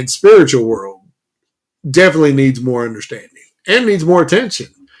and spiritual world definitely needs more understanding and needs more attention.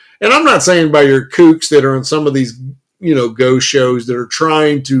 And I'm not saying by your kooks that are on some of these, ghost shows that are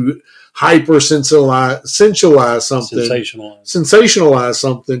trying to sensationalize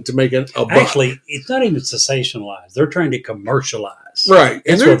something to make it a buck. Actually, it's not even sensationalized. They're trying to commercialize. Right.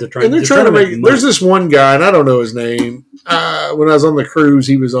 That's what they're trying to do. They're trying to make there's this one guy, and I don't know his name. When I was on the cruise,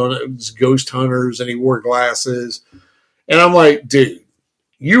 he was on Ghost Hunters, and he wore glasses. And I'm like, dude,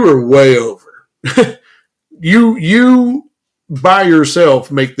 you are way over. You by yourself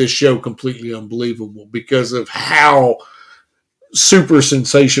make this show completely unbelievable because of how super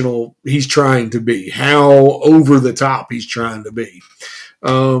sensational he's trying to be, how over the top he's trying to be.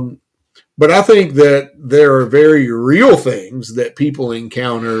 But I think that there are very real things that people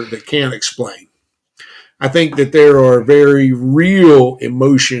encounter that can't explain. I think that there are very real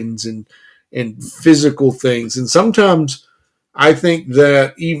emotions and physical things. And sometimes I think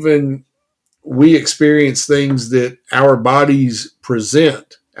that even we experience things that our bodies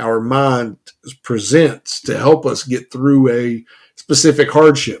present, our mind presents to help us get through a specific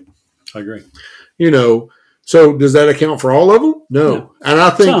hardship. I agree. So does that account for all of them? No. And I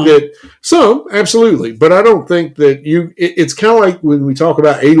think that some, absolutely. But I don't think that it's kind of like when we talk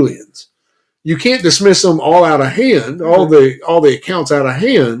about aliens. You can't dismiss them all out of hand, all the accounts out of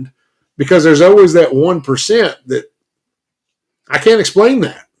hand, because there's always that 1% that I can't explain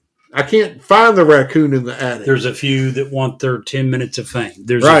that. I can't find the raccoon in the attic. There's a few that want their 10 minutes of fame.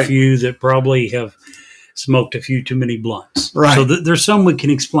 There's Right. a few that probably have smoked a few too many blunts. Right. So there's some we can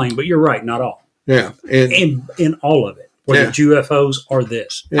explain, but you're right, not all. Yeah. And In all of it, whether Yeah. it's UFOs or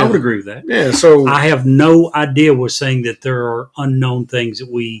this. Yeah. I would agree with that. yeah, so I have no idea with saying that there are unknown things that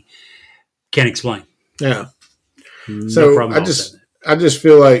we can't explain. yeah. No So problem at all saying that. I just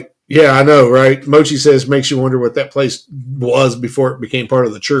feel like, yeah, I know, right? Mochi says makes you wonder what that place was before it became part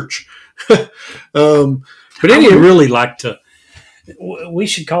of the church. But I would anyway, really like to. We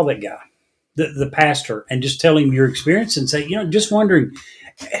should call that guy, the pastor, and just tell him your experience and say, just wondering.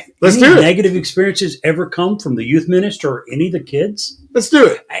 Let's any do it. negative experiences ever come from the youth minister or any of the kids? let's do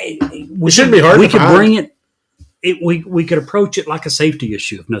it. We shouldn't be hard We to could find. bring it. We could approach it like a safety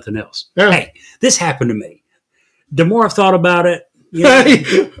issue, if nothing else. Yeah. Hey, this happened to me. The more I've thought about it,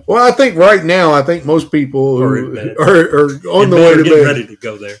 Well, I think right now, most people Or who in bed. are on the way to getting bed. ready to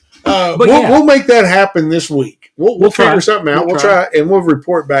go there. But yeah. we'll make that happen this week. We'll We'll try. figure something out. We'll We'll try, and we'll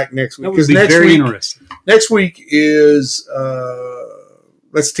report back next week. That would be next very week, interesting. next week is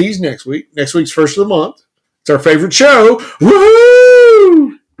let's tease next week. Next week's first of the month. It's our favorite show.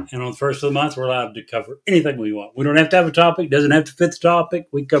 Woohoo! And on the first of the month, we're allowed to cover anything we want. We don't have to have a topic. Doesn't have to fit the topic.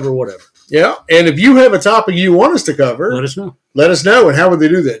 We cover whatever. Yeah, and if you have a topic you want us to cover, Let us know. let us know. And how would they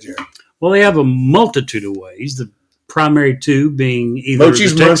do that, Jerry? Well, they have a multitude of ways. The primary two being either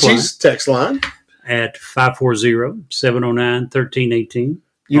Mochi's the text line Munchies text line. at 540-709-1318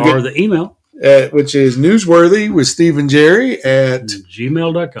 You or can, the email which is newsworthy with Steve and Jerry at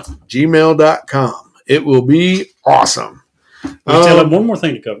gmail.com. gmail.com. It will be awesome. We tell them one more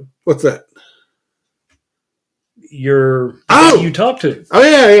thing to cover. What's that? Your Oh! you talk to. Oh,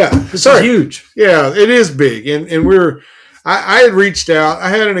 yeah. This Sorry. is huge. Yeah, it is big. And I had reached out. I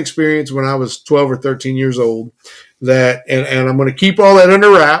had an experience when I was 12 or 13 years old that, and I'm going to keep all that under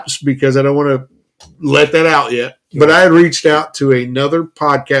wraps because I don't want to let that out yet. But I had reached out to another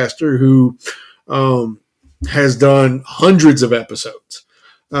podcaster who has done hundreds of episodes.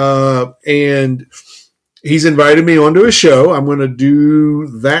 And he's invited me onto a show. I'm going to do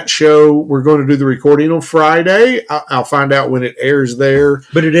that show. We're going to do the recording on Friday. I'll find out when it airs there.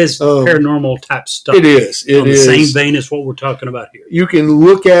 But it is paranormal type stuff. It is. It on is. the same vein as what we're talking about here. You can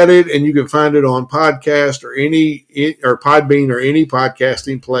look at it and you can find it on podcast or Podbean or any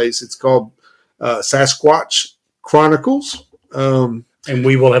podcasting place. It's called Sasquatch Chronicles. And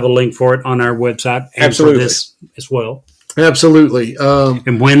we will have a link for it on our website and Absolutely. for this as well. Absolutely.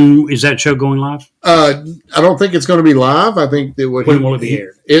 And when is that show going live? I don't think it's going to be live. I think that When will it be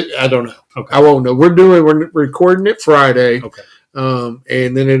aired? I don't know. Okay. I won't know. We're recording it Friday. Okay.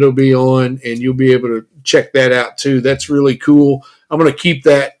 And then it'll be on and you'll be able to check that out too. That's really cool. I'm going to keep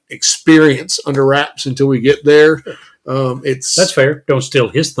that experience under wraps until we get there. That's fair. Don't steal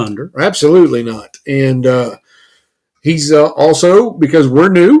his thunder. Absolutely not. And he's also, because we're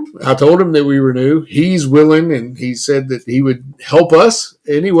new, I told him that we were new. He's willing, and he said that he would help us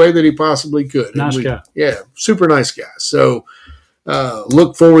any way that he possibly could. Nice guy. Yeah, super nice guy. So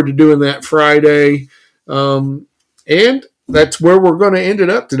look forward to doing that Friday. And that's where we're going to end it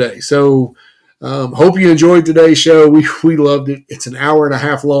up today. So hope you enjoyed today's show. We loved it. It's an hour and a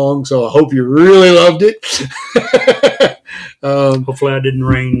half long, so I hope you really loved it. Hopefully I didn't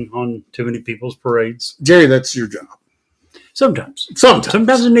rain on too many people's parades. Jerry, that's your job. Sometimes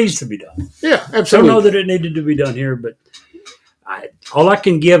it needs to be done. Yeah, I don't absolutely. know that it needed to be done here, but all I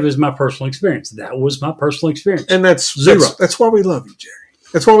can give is my personal experience. That was my personal experience. And that's Zero. That's why we love you, Jerry.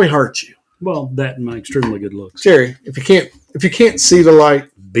 That's why we heart you, Well, that and my extremely good looks. Jerry. If you can't see the light,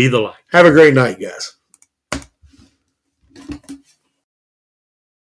 Be the light. have a great night, guys.